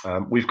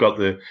 we've got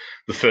the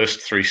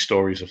first 3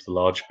 stories of the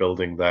large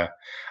building there.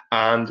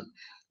 And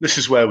this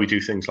is where we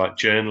do things like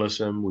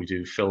journalism, we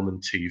do film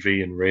and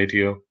TV and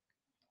radio.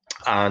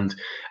 And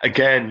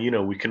again,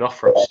 we can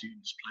offer our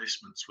students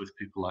placements with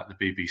people like the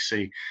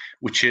BBC,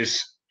 which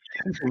is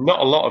not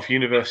a lot of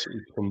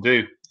universities can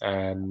do.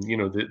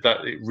 That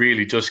it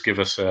really does give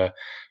us a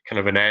kind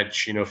of an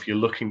edge. If you're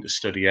looking to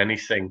study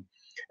anything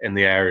in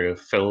the area of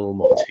film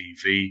or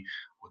TV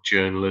or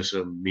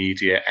journalism,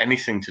 media,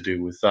 anything to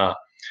do with that,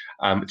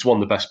 it's one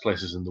of the best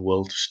places in the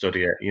world to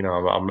study it.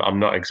 I'm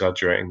not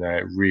exaggerating there.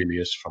 It really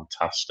is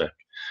fantastic.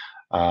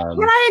 Can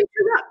I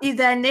interrupt you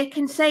there, Nick,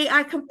 and say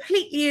I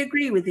completely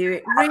agree with you.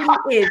 It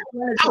really is.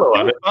 Hello,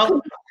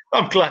 Annabelle.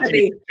 I'm glad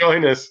you could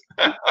join us.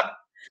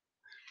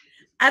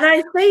 And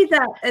I say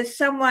that as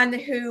someone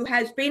who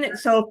has been at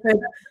Salford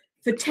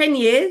for 10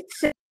 years.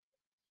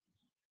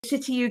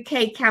 City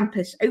UK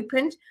campus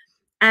opened,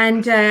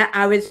 and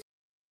I was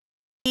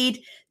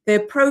the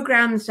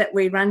programs that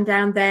we run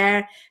down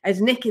there,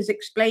 as Nick has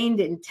explained,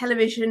 in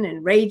television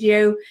and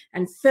radio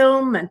and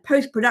film and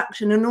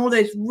post-production and all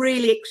those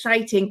really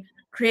exciting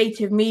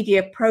creative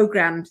media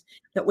programs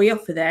that we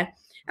offer there.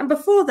 And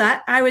before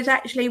that, I was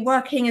actually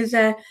working as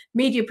a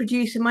media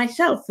producer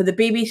myself for the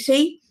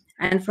BBC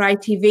and for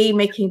ITV,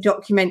 making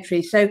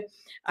documentaries. So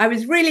I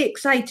was really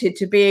excited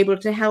to be able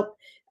to help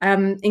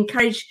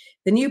encourage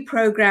the new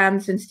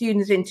programs and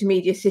students into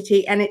Media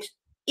City, and it's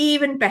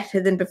even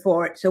better than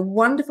before. It's a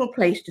wonderful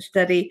place to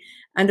study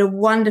and a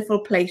wonderful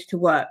place to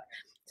work.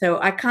 So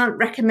I can't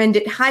recommend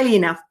it highly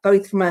enough,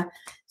 both from a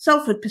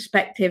Salford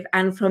perspective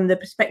and from the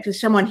perspective of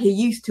someone who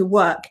used to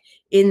work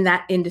in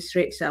that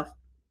industry itself.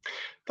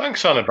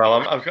 Thanks,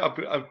 Annabelle.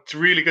 It's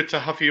really good to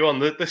have you on.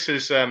 This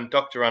is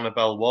Dr.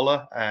 Annabelle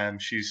Waller, and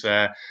she's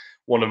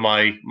one of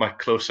my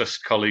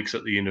closest colleagues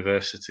at the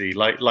university.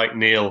 Like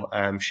Neil,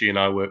 she and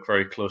I work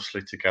very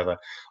closely together.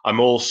 I'm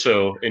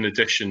also, in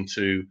addition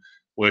to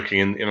working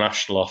in the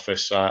national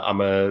office, I'm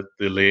the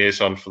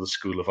liaison for the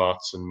School of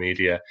Arts and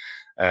Media,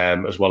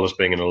 as well as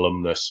being an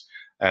alumnus.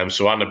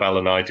 So Annabelle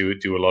and I do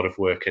a lot of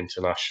work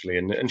internationally,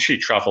 and she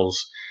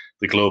travels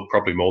the globe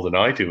probably more than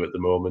I do at the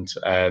moment.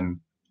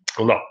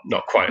 Well,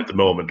 not quite at the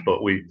moment,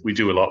 but we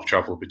do a lot of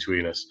travel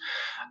between us.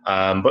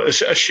 But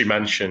as she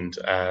mentioned,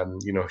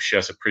 she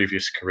has a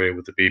previous career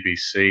with the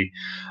BBC,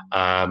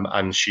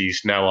 and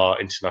she's now our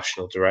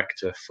international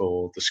director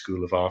for the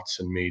School of Arts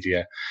and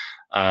Media.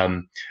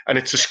 And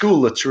it's a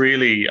school that's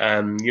really,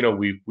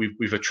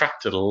 we've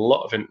attracted a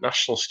lot of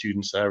international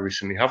students there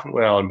recently, haven't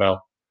we,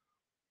 Annabelle?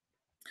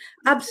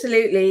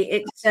 Absolutely.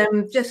 It's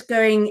just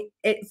going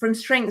from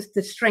strength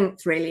to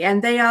strength, really.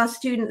 And they are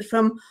students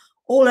from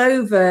all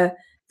over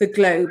the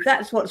globe.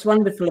 That's what's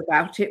wonderful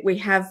about it. We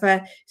have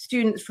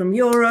students from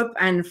Europe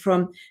and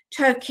from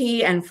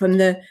Turkey and from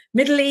the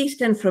Middle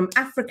East and from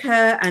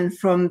Africa and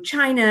from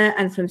China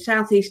and from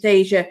Southeast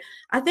Asia.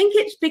 I think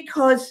it's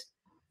because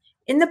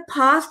in the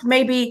past,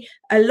 maybe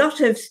a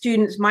lot of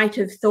students might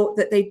have thought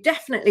that they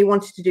definitely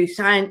wanted to do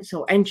science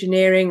or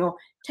engineering or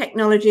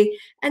technology.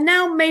 And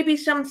now maybe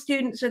some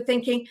students are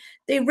thinking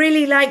they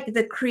really like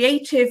the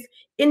creative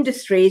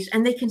industries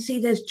and they can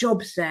see there's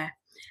jobs there.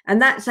 And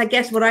that's, I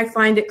guess, what I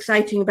find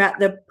exciting about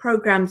the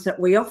programs that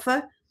we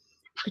offer,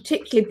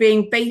 particularly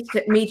being based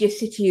at Media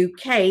City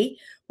UK,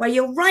 where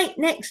you're right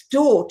next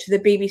door to the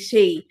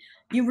BBC.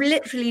 You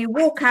literally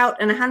walk out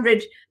and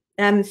 100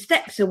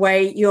 steps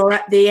away, you're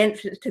at the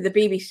entrance to the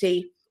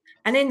BBC.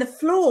 And in the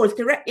floors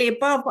directly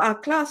above our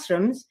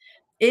classrooms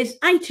is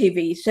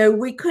ITV. So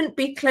we couldn't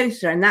be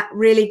closer. And that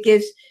really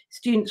gives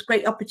students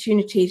great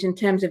opportunities in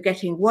terms of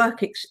getting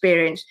work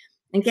experience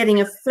and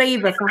getting a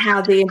flavour for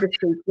how the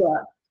industries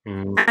work.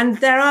 And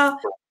there are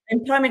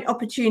employment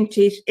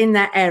opportunities in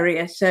that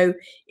area. So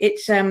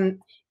it's a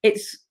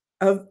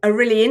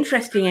really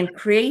interesting and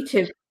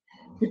creative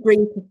degree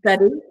to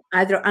study,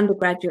 either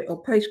undergraduate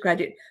or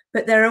postgraduate.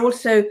 But there are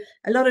also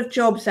a lot of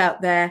jobs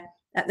out there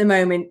at the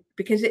moment,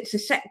 because it's a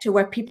sector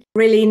where people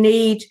really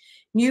need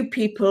new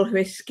people who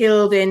are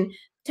skilled in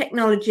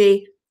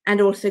technology and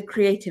also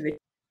creativity.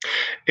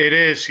 It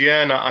is,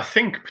 yeah, and I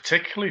think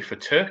particularly for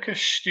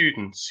Turkish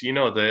students, you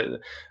know,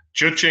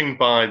 judging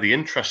by the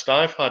interest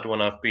I've had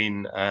when I've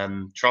been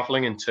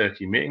traveling in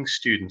Turkey, meeting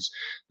students,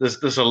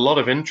 there's a lot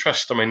of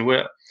interest. I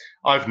mean,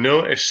 I've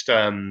noticed,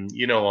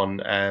 you know,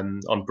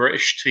 on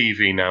British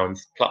TV now and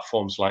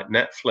platforms like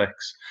Netflix,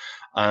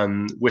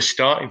 we're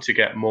starting to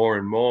get more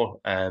and more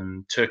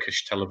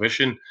Turkish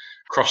television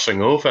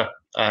crossing over.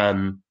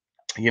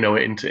 You know,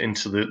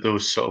 into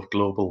those sort of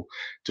global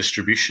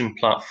distribution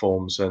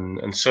platforms,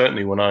 and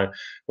certainly when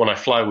I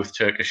fly with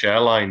Turkish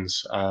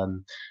Airlines,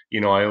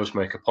 you know, I always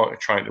make a point of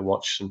trying to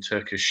watch some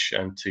Turkish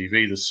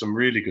TV. There's some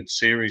really good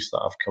series that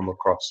I've come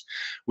across.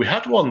 We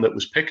had one that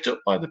was picked up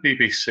by the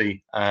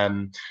BBC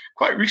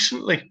quite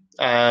recently,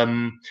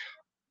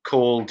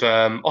 called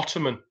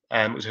Ottoman.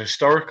 It was a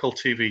historical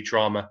TV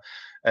drama,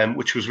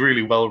 which was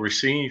really well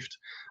received.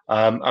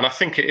 And I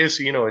think it is,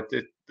 you know,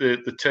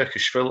 the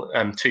Turkish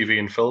TV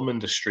and film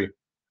industry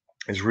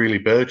is really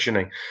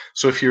burgeoning.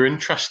 So if you're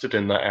interested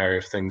in that area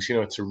of things, you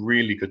know, it's a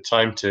really good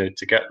time to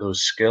get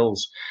those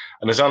skills.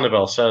 And as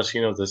Annabelle says,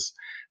 you know, there's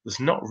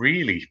not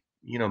really,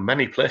 you know,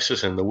 many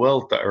places in the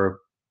world that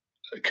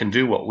can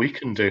do what we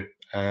can do.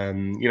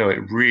 You know,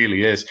 it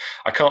really is.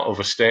 I can't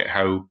overstate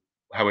how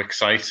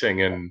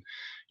exciting, and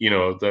you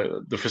know,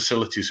 the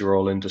facilities are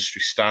all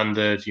industry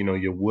standard. You know,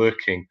 you're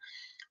working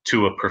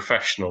to a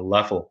professional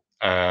level,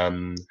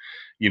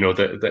 you know,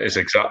 that is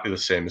exactly the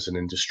same as an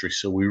industry.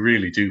 So we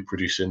really do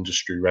produce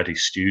industry-ready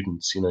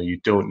students. You know, you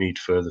don't need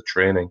further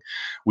training.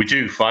 We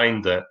do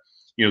find that,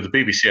 you know, the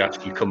BBC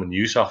actually come and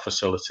use our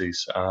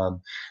facilities.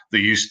 They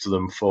used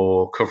them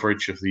for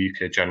coverage of the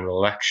UK general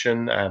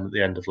election at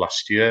the end of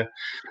last year,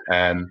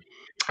 and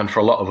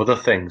for a lot of other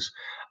things.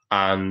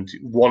 And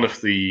one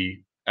of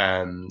the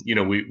you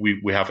know,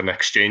 we have an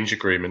exchange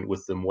agreement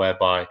with them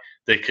whereby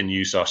they can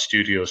use our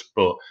studios,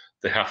 but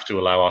they have to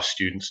allow our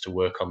students to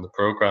work on the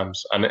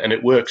programs, and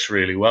it works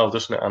really well,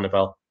 doesn't it,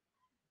 Annabelle?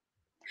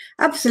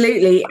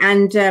 Absolutely,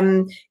 and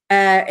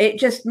it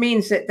just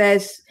means that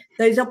there's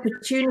those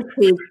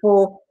opportunities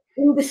for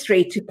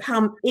industry to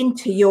come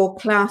into your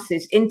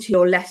classes, into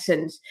your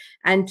lessons,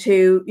 and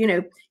to, you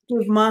know,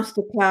 give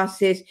master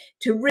classes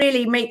to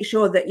really make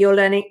sure that you're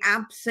learning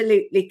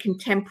absolutely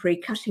contemporary,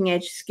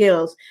 cutting-edge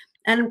skills.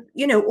 And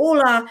you know, all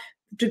our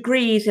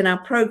degrees and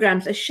our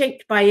programs are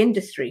shaped by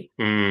industry.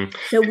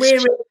 So we're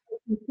really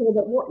making sure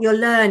that what you're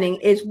learning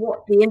is what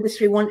the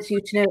industry wants you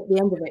to know at the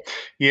end of it.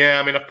 Yeah,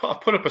 I mean, I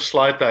put up a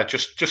slide there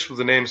just with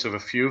the names of a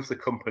few of the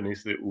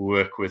companies that we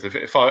work with.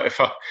 If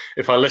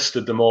I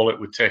listed them all, it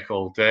would take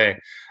all day.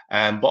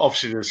 But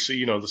obviously,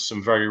 there's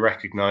some very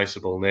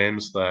recognisable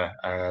names there.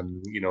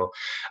 You know,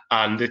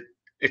 and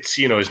it's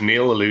you know, as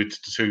Neil alluded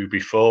to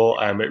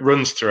before, it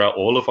runs throughout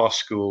all of our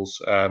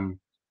schools.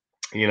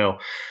 You know,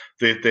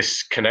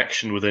 this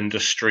connection with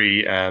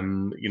industry.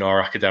 You know,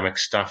 our academic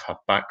staff have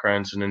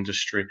backgrounds in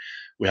industry.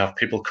 We have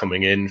people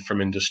coming in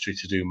from industry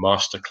to do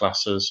master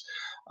classes.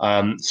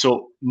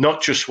 So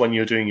not just when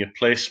you're doing your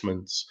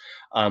placements,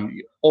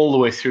 all the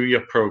way through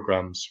your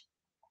programs,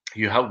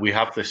 we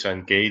have this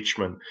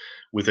engagement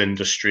with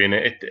industry, and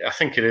I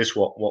think it is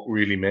what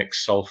really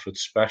makes Salford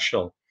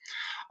special.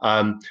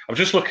 I'm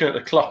just looking at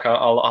the clock.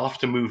 I'll have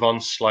to move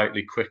on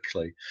slightly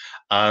quickly,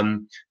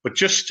 but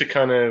just to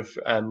kind of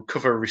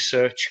cover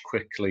research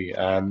quickly, you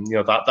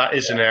know, that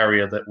is an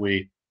area that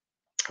we're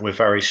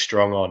very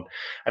strong on.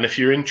 And if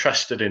you're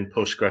interested in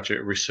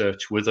postgraduate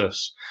research with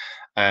us,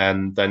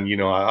 then, you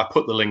know, I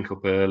put the link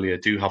up earlier.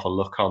 Do have a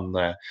look on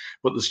there.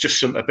 But there's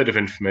just a bit of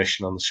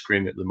information on the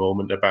screen at the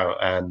moment about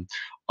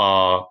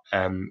our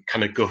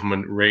kind of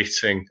government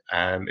rating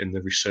in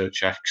the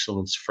Research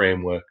Excellence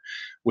Framework,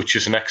 which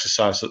is an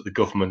exercise that the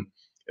government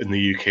in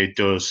the UK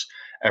does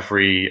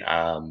every,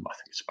 I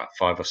think it's about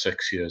 5 or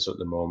 6 years at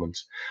the moment,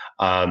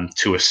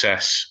 to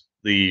assess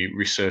the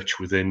research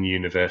within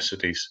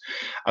universities.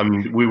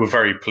 We were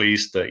very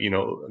pleased that, you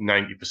know,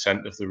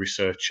 90% of the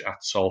research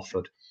at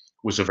Salford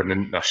was of an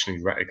internationally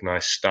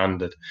recognised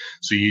standard.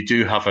 So you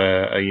do have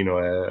a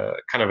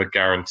kind of a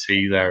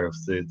guarantee there of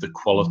the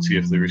quality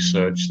of the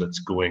research that's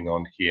going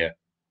on here.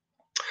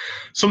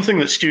 Something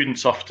that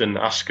students often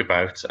ask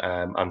about,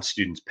 and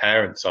students'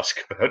 parents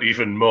ask about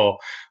even more,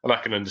 and I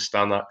can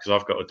understand that because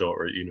I've got a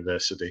daughter at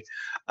university,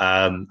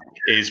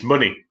 is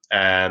money.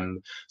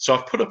 So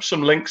I've put up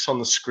some links on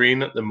the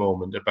screen at the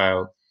moment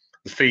about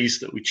the fees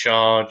that we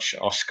charge,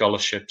 our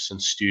scholarships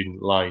and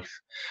student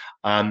life.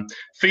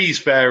 Fees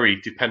vary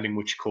depending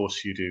which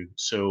course you do.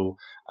 So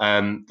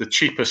the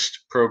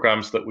cheapest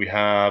programs that we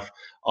have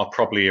are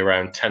probably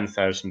around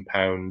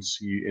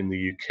 £10,000 in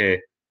the UK.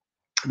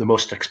 The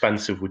most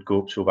expensive would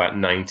go up to about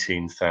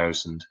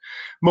 19,000.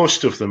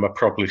 Most of them are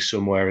probably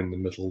somewhere in the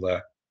middle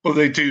there, but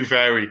they do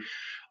vary,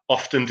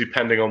 often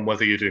depending on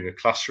whether you're doing a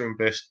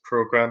classroom-based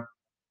program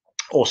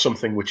or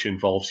something which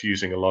involves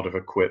using a lot of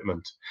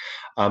equipment.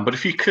 But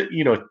if you could,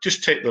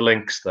 just take the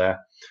links there,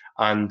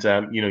 and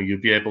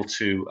you'll be able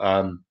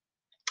to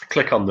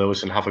click on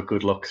those and have a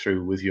good look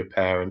through with your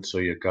parents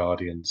or your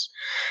guardians.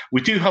 We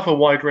do have a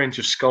wide range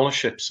of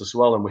scholarships as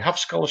well, and we have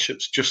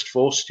scholarships just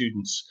for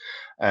students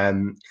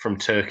from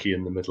Turkey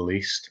and the Middle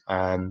East.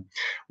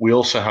 We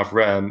also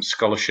have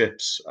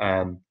scholarships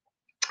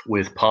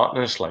with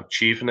partners like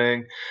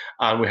Chevening,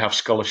 and we have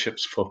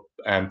scholarships for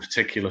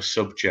particular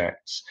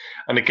subjects.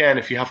 And again,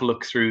 if you have a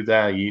look through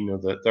there, you know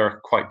that there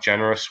are quite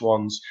generous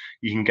ones.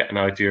 You can get an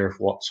idea of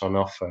what's on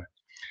offer.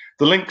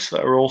 The links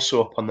that are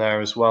also up on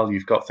there as well,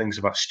 you've got things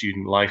about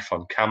student life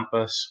on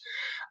campus,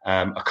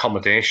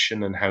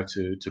 accommodation and how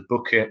to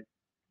book it,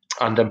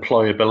 and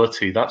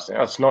employability.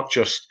 That's not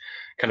just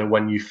kind of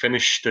when you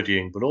finish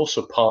studying, but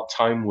also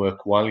part-time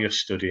work while you're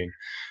studying.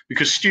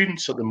 Because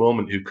students at the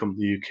moment who come to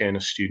the UK on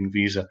a student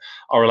visa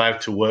are allowed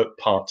to work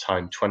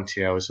part-time,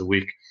 20 hours a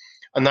week.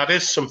 And that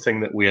is something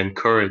that we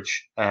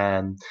encourage.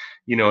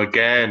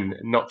 Again,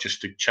 not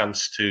just a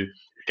chance to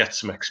get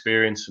some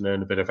experience and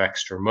earn a bit of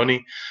extra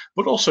money,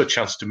 but also a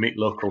chance to meet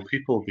local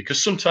people.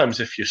 Because sometimes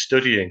if you're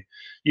studying,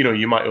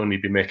 you might only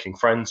be making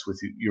friends with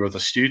your other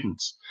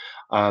students.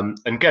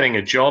 And getting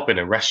a job in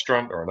a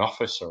restaurant or an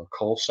office or a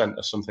call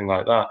centre, something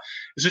like that,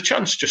 is a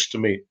chance just to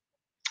meet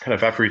kind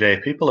of everyday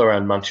people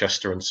around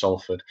Manchester and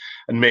Salford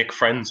and make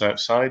friends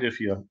outside of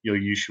your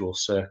usual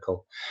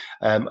circle.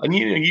 And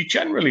you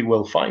generally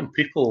will find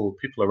people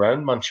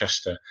around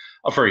Manchester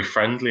are very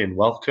friendly and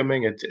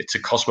welcoming. It's a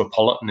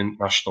cosmopolitan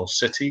international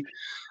city.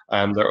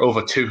 There are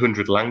over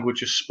 200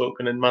 languages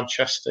spoken in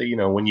Manchester.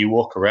 When you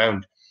walk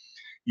around,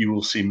 you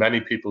will see many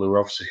people who are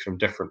obviously from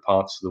different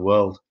parts of the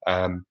world.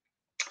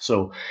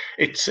 So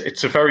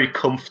it's a very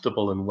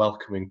comfortable and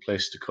welcoming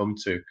place to come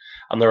to,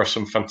 and there are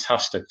some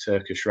fantastic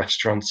Turkish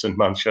restaurants in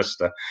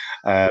Manchester.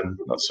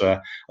 That's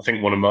I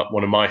think one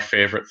of my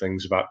favourite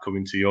things about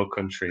coming to your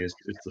country is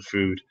the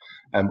food.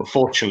 But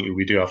fortunately,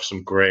 we do have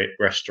some great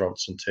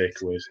restaurants and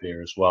takeaways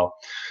here as well.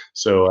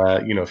 So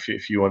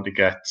if you want to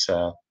get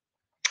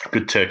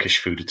good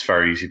Turkish food, it's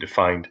very easy to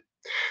find.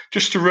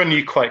 Just to run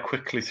you quite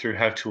quickly through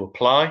how to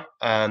apply.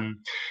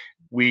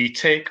 We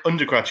take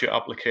undergraduate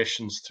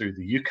applications through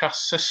the UCAS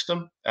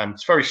system.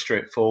 It's very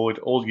straightforward.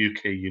 All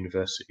UK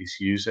universities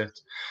use it.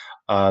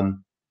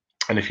 And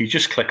if you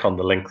just click on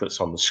the link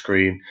that's on the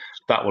screen,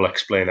 that will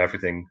explain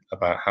everything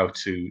about how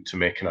to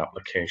make an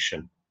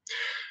application.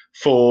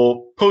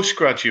 For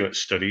postgraduate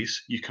studies,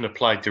 you can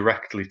apply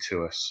directly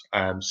to us.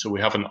 So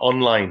we have an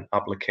online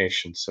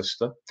application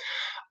system.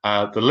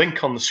 The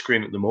link on the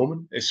screen at the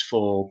moment is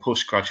for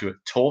postgraduate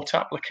taught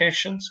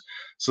applications.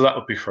 So that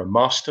would be for a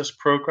master's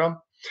programme.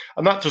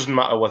 And that doesn't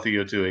matter whether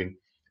you're doing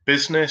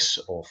business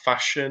or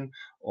fashion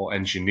or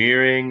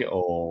engineering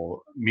or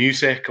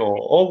music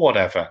or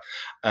whatever.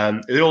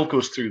 It all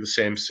goes through the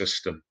same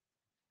system.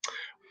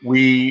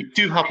 We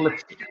do have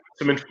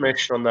some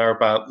information on there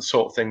about the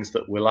sort of things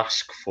that we'll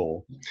ask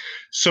for.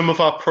 Some of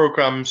our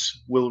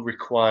programs will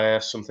require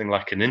something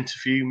like an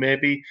interview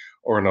maybe,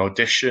 or an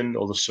audition,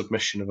 or the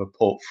submission of a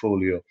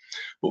portfolio.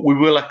 But we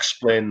will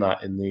explain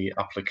that in the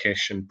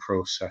application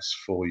process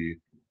for you.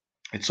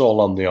 It's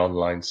all on the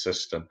online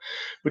system.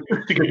 But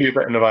just to give you a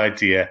bit of an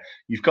idea,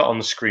 you've got on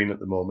the screen at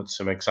the moment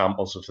some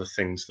examples of the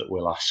things that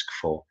we'll ask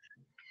for.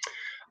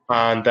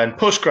 And then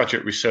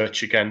postgraduate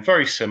research, again,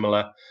 very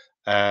similar.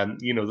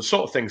 The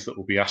sort of things that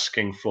we'll be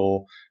asking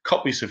for: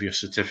 copies of your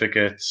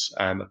certificates,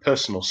 a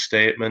personal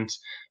statement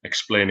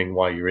explaining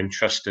why you're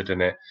interested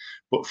in it.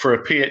 But for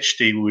a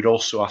PhD, we would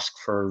also ask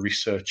for a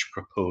research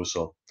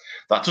proposal.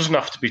 That doesn't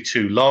have to be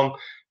too long,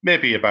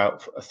 maybe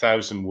about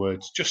 1,000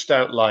 words, just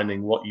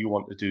outlining what you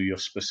want to do your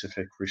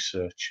specific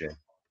research in.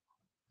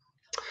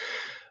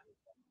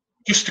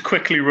 Just to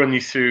quickly run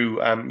you through,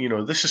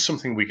 this is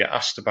something we get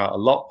asked about a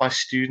lot by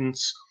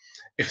students.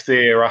 If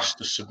they are asked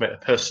to submit a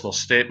personal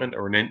statement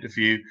or an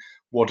interview,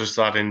 what does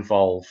that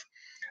involve?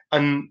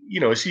 And,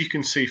 as you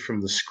can see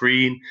from the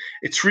screen,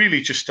 it's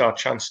really just our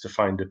chance to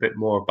find a bit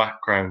more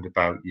background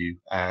about you,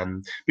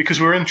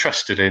 because we're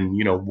interested in,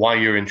 why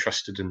you're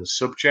interested in the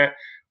subject,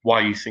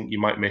 why you think you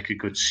might make a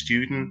good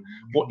student,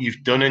 what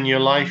you've done in your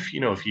life,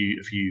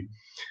 if you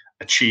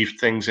achieved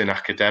things in the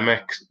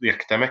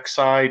academic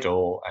side,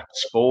 or at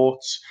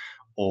sports,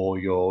 or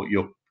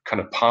your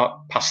kind of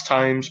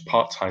pastimes,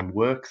 part-time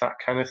work, that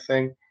kind of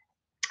thing.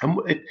 And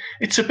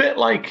it's a bit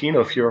like,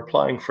 if you're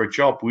applying for a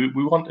job, we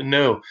want to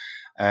know,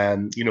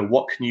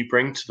 what can you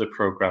bring to the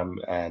program,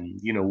 and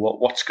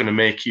what's going to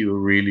make you a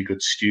really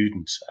good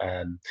student,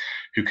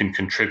 who can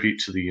contribute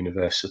to the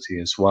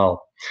university as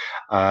well.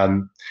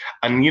 And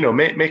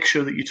make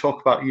sure that you talk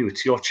about you.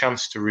 It's your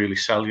chance to really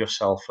sell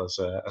yourself as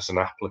an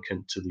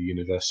applicant to the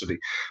university.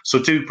 So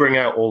do bring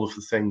out all of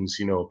the things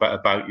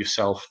about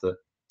yourself that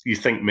you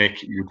think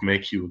would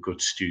make you a good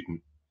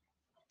student.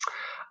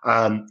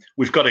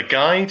 We've got a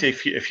guide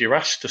if you're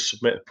asked to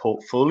submit a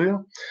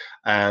portfolio.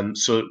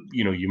 So,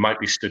 you might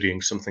be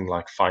studying something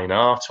like fine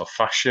art or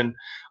fashion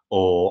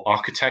or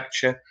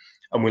architecture,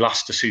 and we'll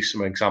ask to see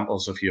some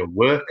examples of your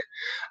work.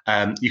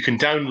 You can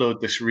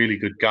download this really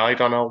good guide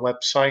on our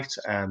website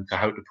to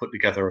how to put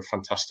together a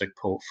fantastic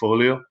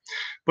portfolio.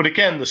 But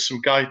again, there's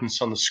some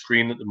guidance on the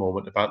screen at the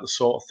moment about the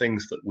sort of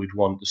things that we'd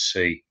want to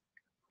see.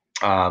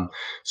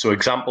 So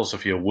examples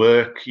of your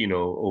work,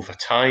 over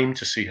time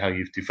to see how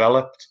you've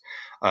developed,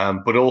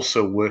 but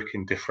also work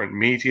in different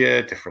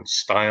media, different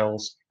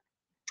styles,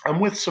 and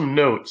with some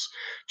notes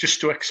just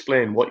to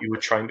explain what you were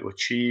trying to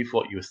achieve,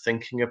 what you were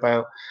thinking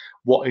about,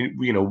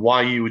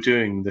 why you were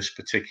doing this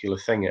particular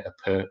thing at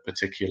a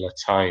particular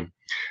time.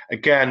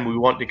 Again, we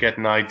want to get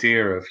an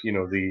idea of,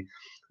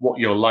 what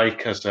you're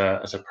like as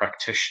a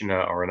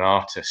practitioner or an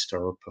artist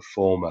or a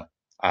performer.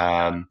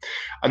 And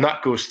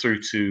that goes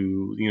through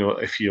to,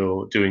 if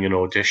you're doing an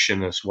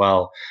audition as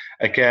well.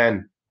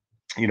 Again,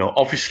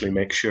 obviously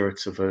make sure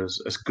it's of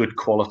as good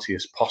quality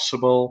as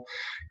possible.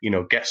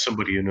 Get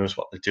somebody who knows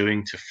what they're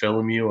doing to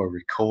film you or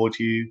record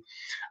you.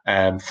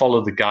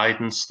 Follow the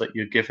guidance that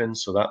you're given.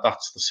 So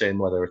that's the same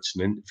whether it's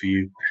an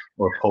interview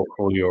or a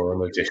portfolio or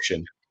an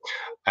audition.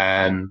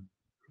 And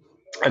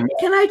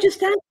can I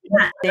just add to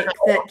that, Nick,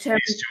 that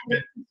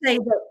say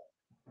that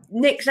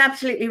Nick's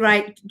absolutely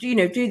right.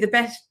 Do the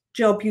best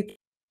job you can.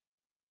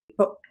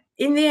 But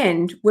in the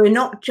end, we're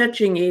not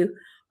judging you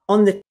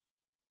on the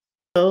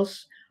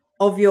details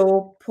of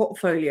your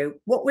portfolio.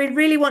 What we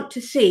really want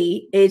to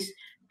see is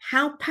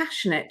how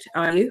passionate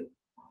are you,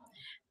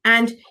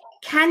 and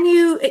can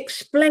you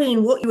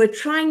explain what you were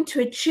trying to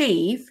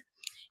achieve,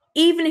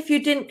 even if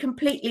you didn't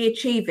completely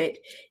achieve it.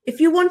 If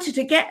you wanted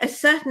to get a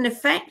certain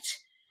effect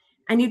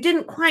and you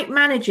didn't quite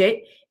manage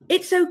it,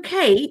 it's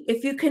okay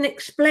if you can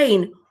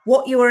explain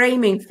what you were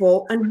aiming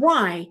for and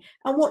why,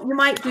 and what you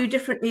might do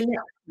differently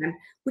next time.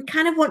 We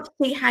kind of want to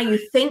see how you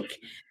think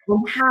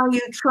and how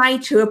you try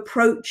to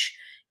approach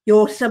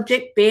your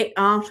subject, be it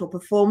art or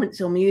performance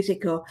or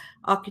music or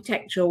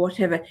architecture or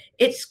whatever.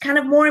 It's kind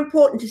of more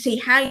important to see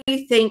how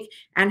you think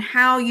and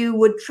how you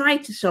would try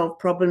to solve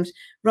problems,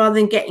 rather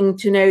than getting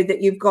to know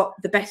that you've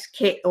got the best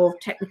kit or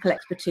technical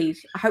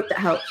expertise. I hope that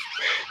helps.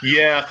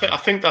 Yeah, I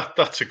think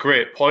that's a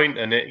great point,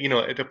 and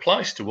it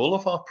applies to all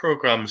of our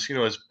programs.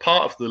 As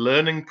part of the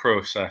learning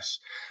process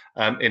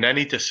in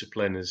any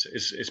discipline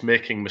is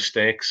making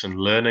mistakes and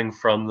learning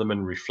from them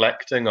and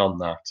reflecting on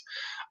that.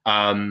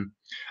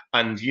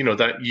 And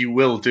that you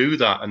will do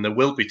that, and there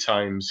will be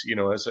times,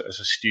 as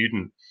a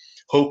student,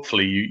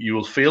 hopefully you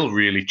will feel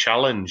really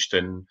challenged,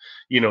 and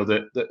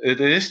that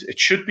it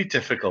should be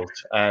difficult.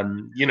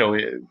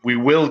 We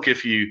will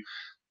give you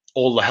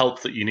all the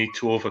help that you need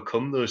to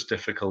overcome those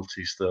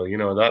difficulties, though.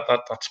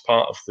 That's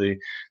part of the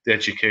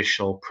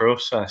educational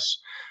process.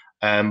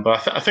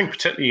 But I think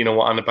particularly,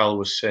 what Annabelle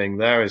was saying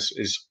there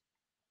is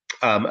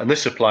and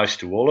this applies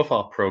to all of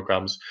our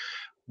programs.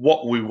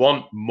 What we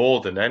want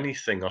more than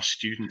anything are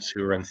students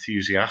who are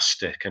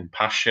enthusiastic and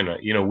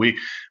passionate.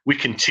 We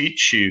can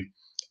teach you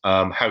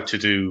how to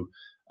do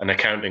an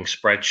accounting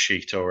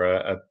spreadsheet or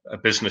a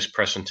business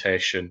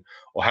presentation,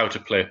 or how to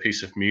play a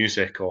piece of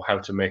music, or how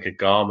to make a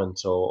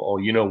garment, or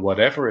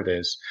whatever it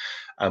is.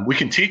 We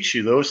can teach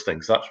you those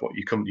things. That's what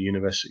you come to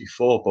university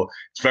for. But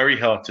it's very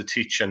hard to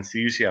teach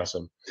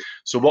enthusiasm.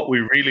 So what we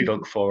really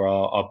look for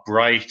are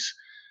bright,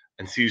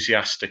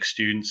 enthusiastic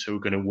students who are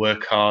going to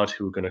work hard,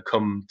 who are going to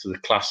come to the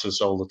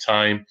classes all the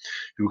time,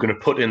 who are going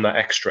to put in that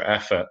extra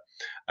effort,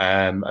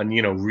 and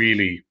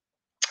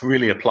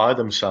really apply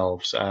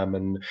themselves.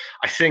 And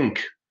I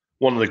think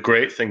one of the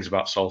great things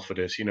about Salford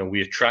is,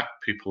 we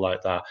attract people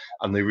like that,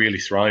 and they really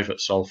thrive at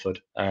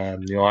Salford.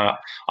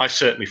 I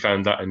certainly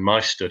found that in my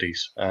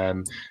studies. I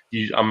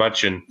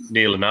imagine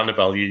Neil and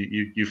Annabelle,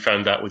 you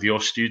found that with your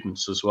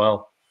students as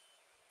well.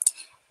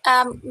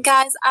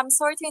 Guys, I'm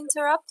sorry to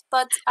interrupt,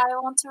 but I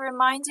want to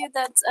remind you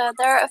that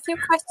there are a few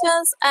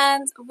questions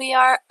and we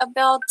are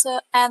about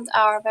to end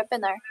our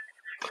webinar.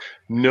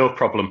 No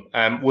problem.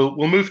 We'll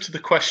move to the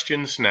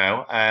questions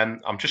now.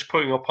 I'm just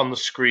putting up on the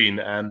screen.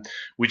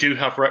 We do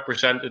have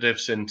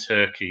representatives in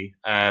Turkey.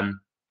 And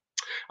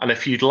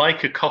if you'd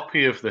like a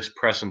copy of this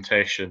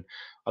presentation,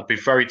 I'd be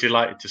very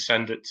delighted to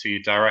send it to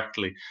you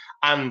directly.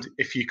 And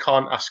if you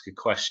can't ask a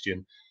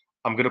question,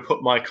 I'm going to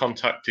put my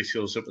contact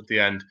details up at the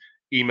end.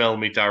 Email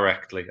me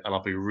directly, and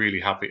I'll be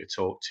really happy to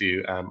talk to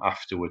you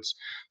afterwards.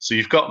 So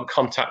you've got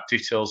contact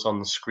details on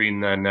the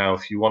screen there now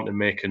if you want to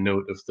make a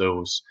note of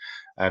those.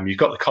 You've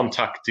got the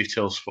contact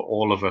details for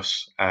all of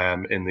us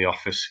in the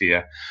office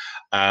here.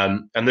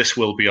 And this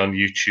will be on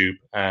YouTube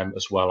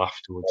as well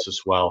afterwards as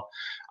well.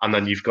 And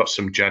then you've got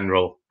some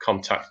general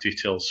contact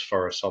details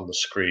for us on the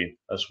screen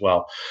as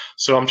well.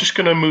 So I'm just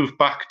going to move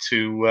back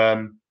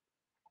to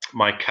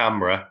my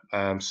camera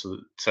so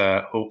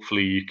that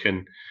hopefully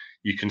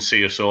you can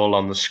see us all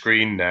on the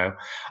screen now.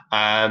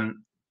 And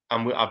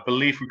I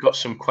believe we've got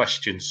some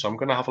questions, so I'm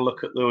going to have a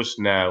look at those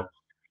now.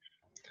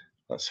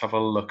 Let's have a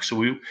look. So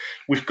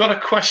we've got a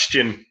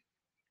question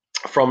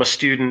from a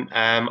student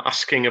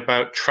asking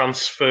about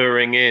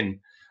transferring in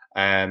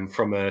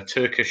from a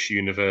Turkish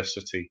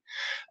university?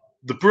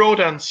 The broad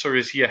answer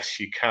is yes,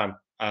 you can.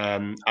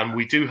 And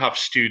we do have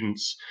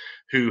students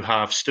who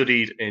have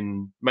studied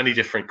in many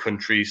different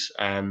countries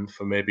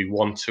for maybe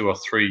 1, 2, or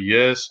 3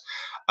 years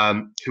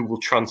who will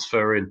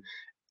transfer in.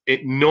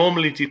 It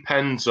normally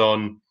depends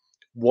on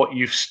what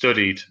you've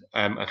studied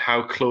and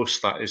how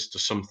close that is to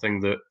something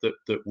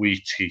that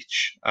we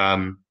teach.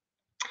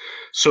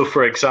 So,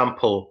 for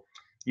example,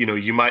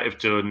 you might have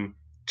done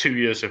 2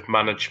 years of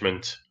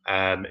management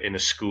in a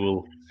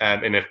school,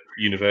 in a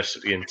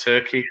university in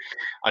Turkey,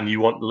 and you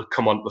want to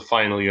come on to the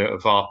final year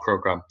of our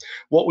program.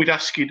 What we'd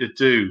ask you to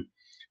do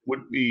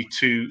would be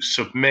to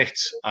submit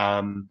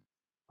of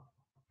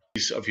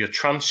your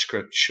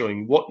transcript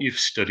showing what you've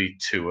studied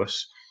to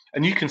us,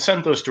 and you can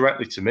send those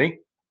directly to me.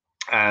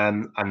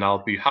 And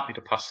I'll be happy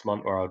to pass them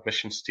on to our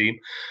admissions team.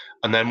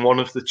 And then one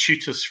of the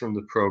tutors from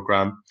the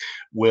program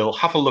will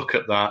have a look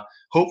at that,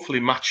 hopefully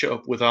match it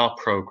up with our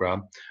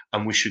program,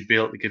 and we should be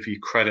able to give you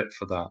credit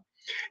for that.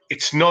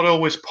 It's not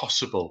always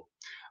possible.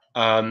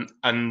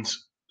 And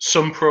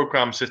some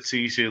programs, it's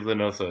easier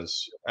than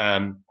others.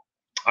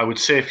 I would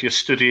say if you're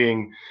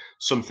studying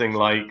something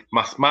like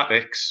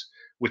mathematics,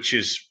 which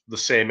is the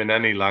same in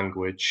any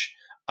language,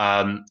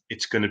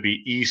 it's going to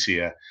be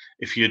easier.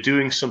 If you're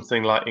doing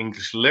something like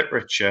English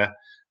literature,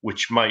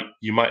 which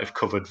you might have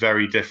covered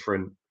very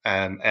different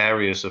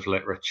areas of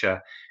literature,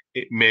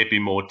 it may be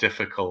more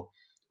difficult.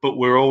 But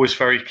we're always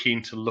very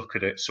keen to look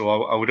at it. So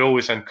I would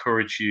always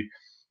encourage you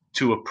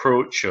to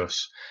approach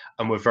us,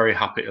 and we're very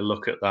happy to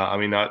look at that. I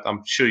mean,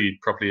 I'm sure you'd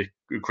probably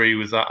agree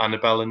with that,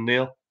 Annabelle and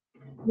Neil.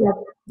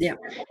 Yeah,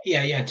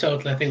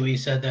 totally. I think what you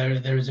said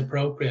there is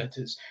appropriate.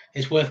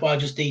 It's worthwhile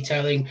just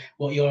detailing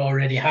what you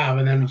already have,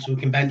 and then so we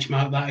can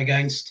benchmark that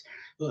against,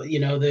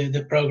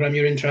 the program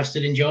you're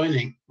interested in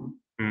joining.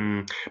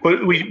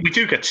 But we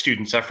do get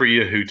students every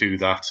year who do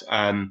that,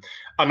 and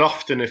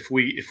often if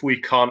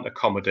we can't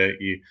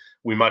accommodate you,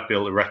 we might be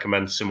able to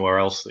recommend somewhere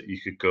else that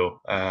you could go.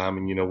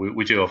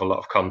 We do have a lot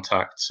of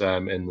contacts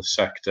in the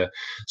sector,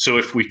 so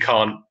if we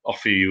can't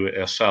offer you it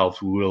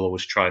ourselves, we will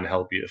always try and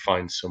help you to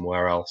find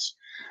somewhere else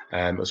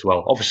as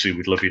well. Obviously,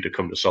 we'd love you to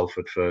come to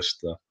Salford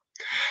first, though.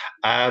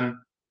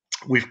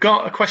 We've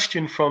got a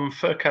question from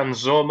Furkan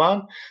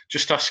Zorman,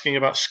 just asking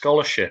about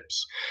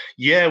scholarships.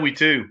 Yeah, we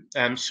do.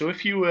 So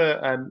if you were,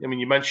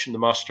 you mentioned the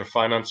Master of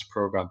Finance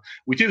program.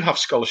 We do have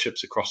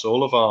scholarships across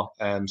all of our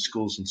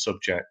schools and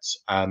subjects.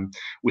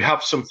 We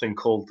have something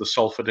called the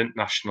Salford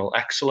International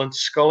Excellence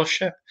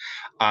Scholarship.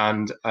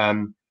 And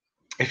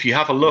if you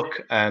have a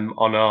look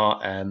on our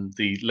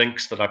the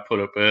links that I put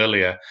up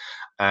earlier,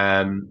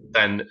 then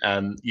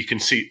you can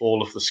see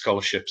all of the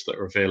scholarships that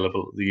are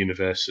available at the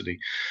university.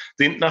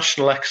 The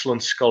International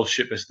Excellence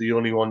Scholarship is the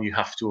only one you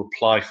have to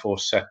apply for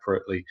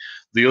separately.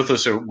 The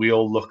others we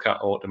all look at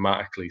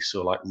automatically,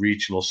 so like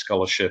regional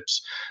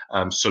scholarships,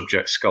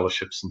 subject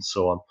scholarships, and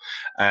so on.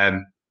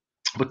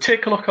 But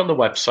take a look on the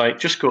website,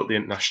 just go to the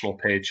international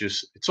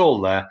pages, it's all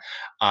there.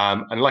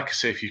 And like I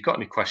say, if you've got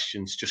any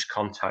questions, just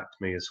contact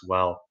me as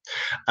well.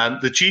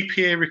 The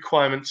GPA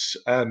requirements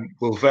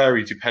will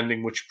vary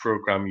depending which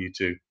program you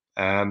do.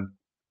 And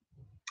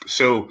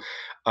the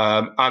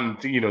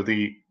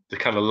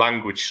kind of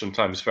language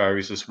sometimes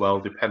varies as well,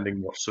 depending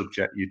what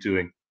subject you're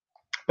doing.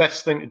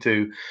 Best thing to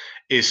do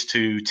is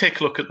to take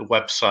a look at the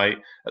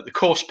website, at the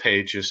course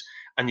pages,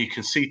 and you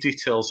can see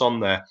details on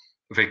there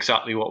of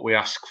exactly what we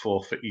ask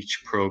for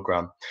each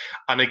program.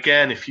 And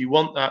again, if you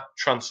want that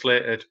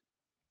translated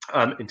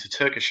into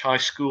Turkish high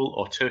school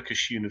or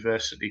Turkish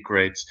university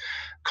grades,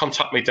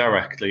 contact me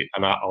directly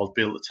and I'll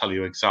be able to tell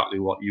you exactly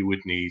what you would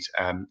need.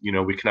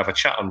 We can have a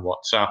chat on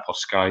WhatsApp or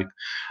Skype,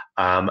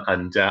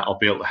 and I'll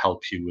be able to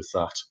help you with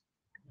that.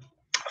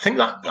 I think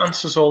that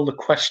answers all the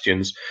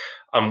questions,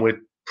 and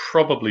we're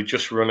probably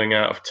just running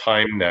out of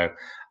time now.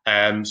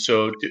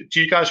 So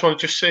do you guys want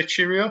to just say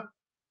cheerio?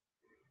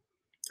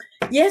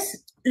 Yes,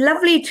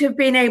 lovely to have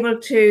been able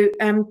to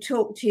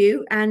talk to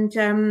you, and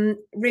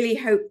really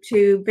hope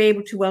to be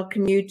able to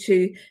welcome you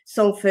to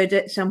Salford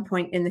at some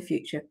point in the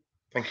future.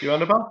 Thank you,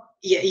 Annabelle.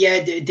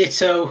 Yeah,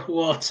 ditto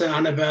what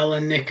Annabelle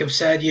and Nick have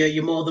said.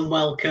 You're more than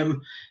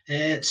welcome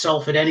at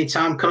Salford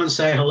anytime. Come and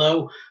say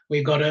hello.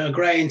 We've got a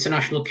great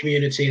international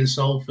community in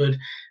Salford,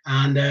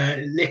 and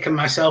Nick and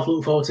myself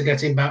look forward to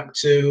getting back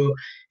to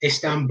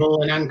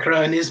Istanbul and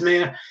Ankara and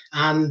Izmir.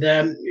 And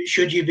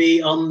should you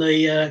be on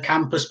the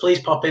campus, please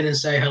pop in and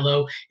say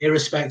hello,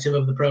 irrespective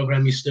of the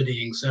program you're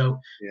studying. So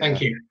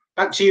Thank you.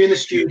 Back to you in the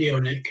studio,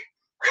 Nick.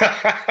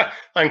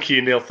 Thank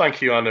you, Neil.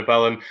 Thank you,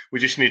 Annabelle. And we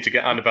just need to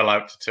get Annabelle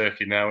out to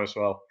Turkey now as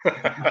well.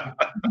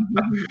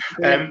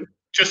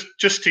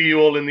 Just to you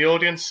all in the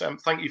audience,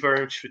 thank you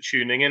very much for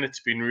tuning in.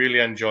 It's been really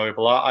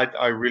enjoyable.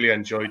 I really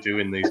enjoy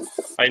doing these.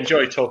 I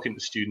enjoy talking to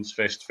students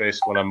face to face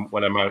when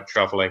I'm out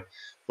traveling.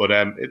 But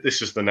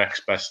this is the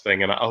next best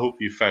thing, and I hope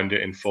you found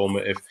it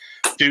informative.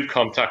 Do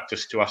contact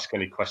us to ask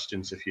any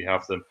questions if you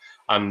have them,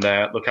 and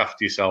look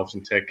after yourselves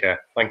and take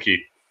care. Thank you.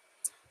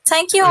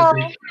 Thank you all.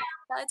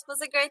 It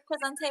was a great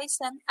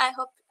presentation. I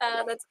hope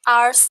that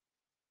ours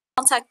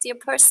contact you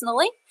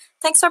personally.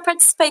 Thanks for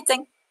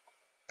participating.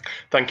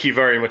 Thank you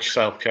very much,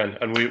 Ken.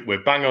 And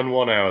we're bang on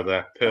 1 hour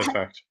there.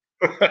 Perfect.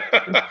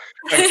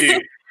 Thank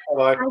you.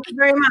 Bye-bye. Thank you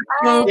very much.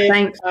 Bye.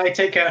 Thanks. Bye.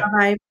 Take care.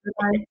 Bye.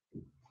 Bye.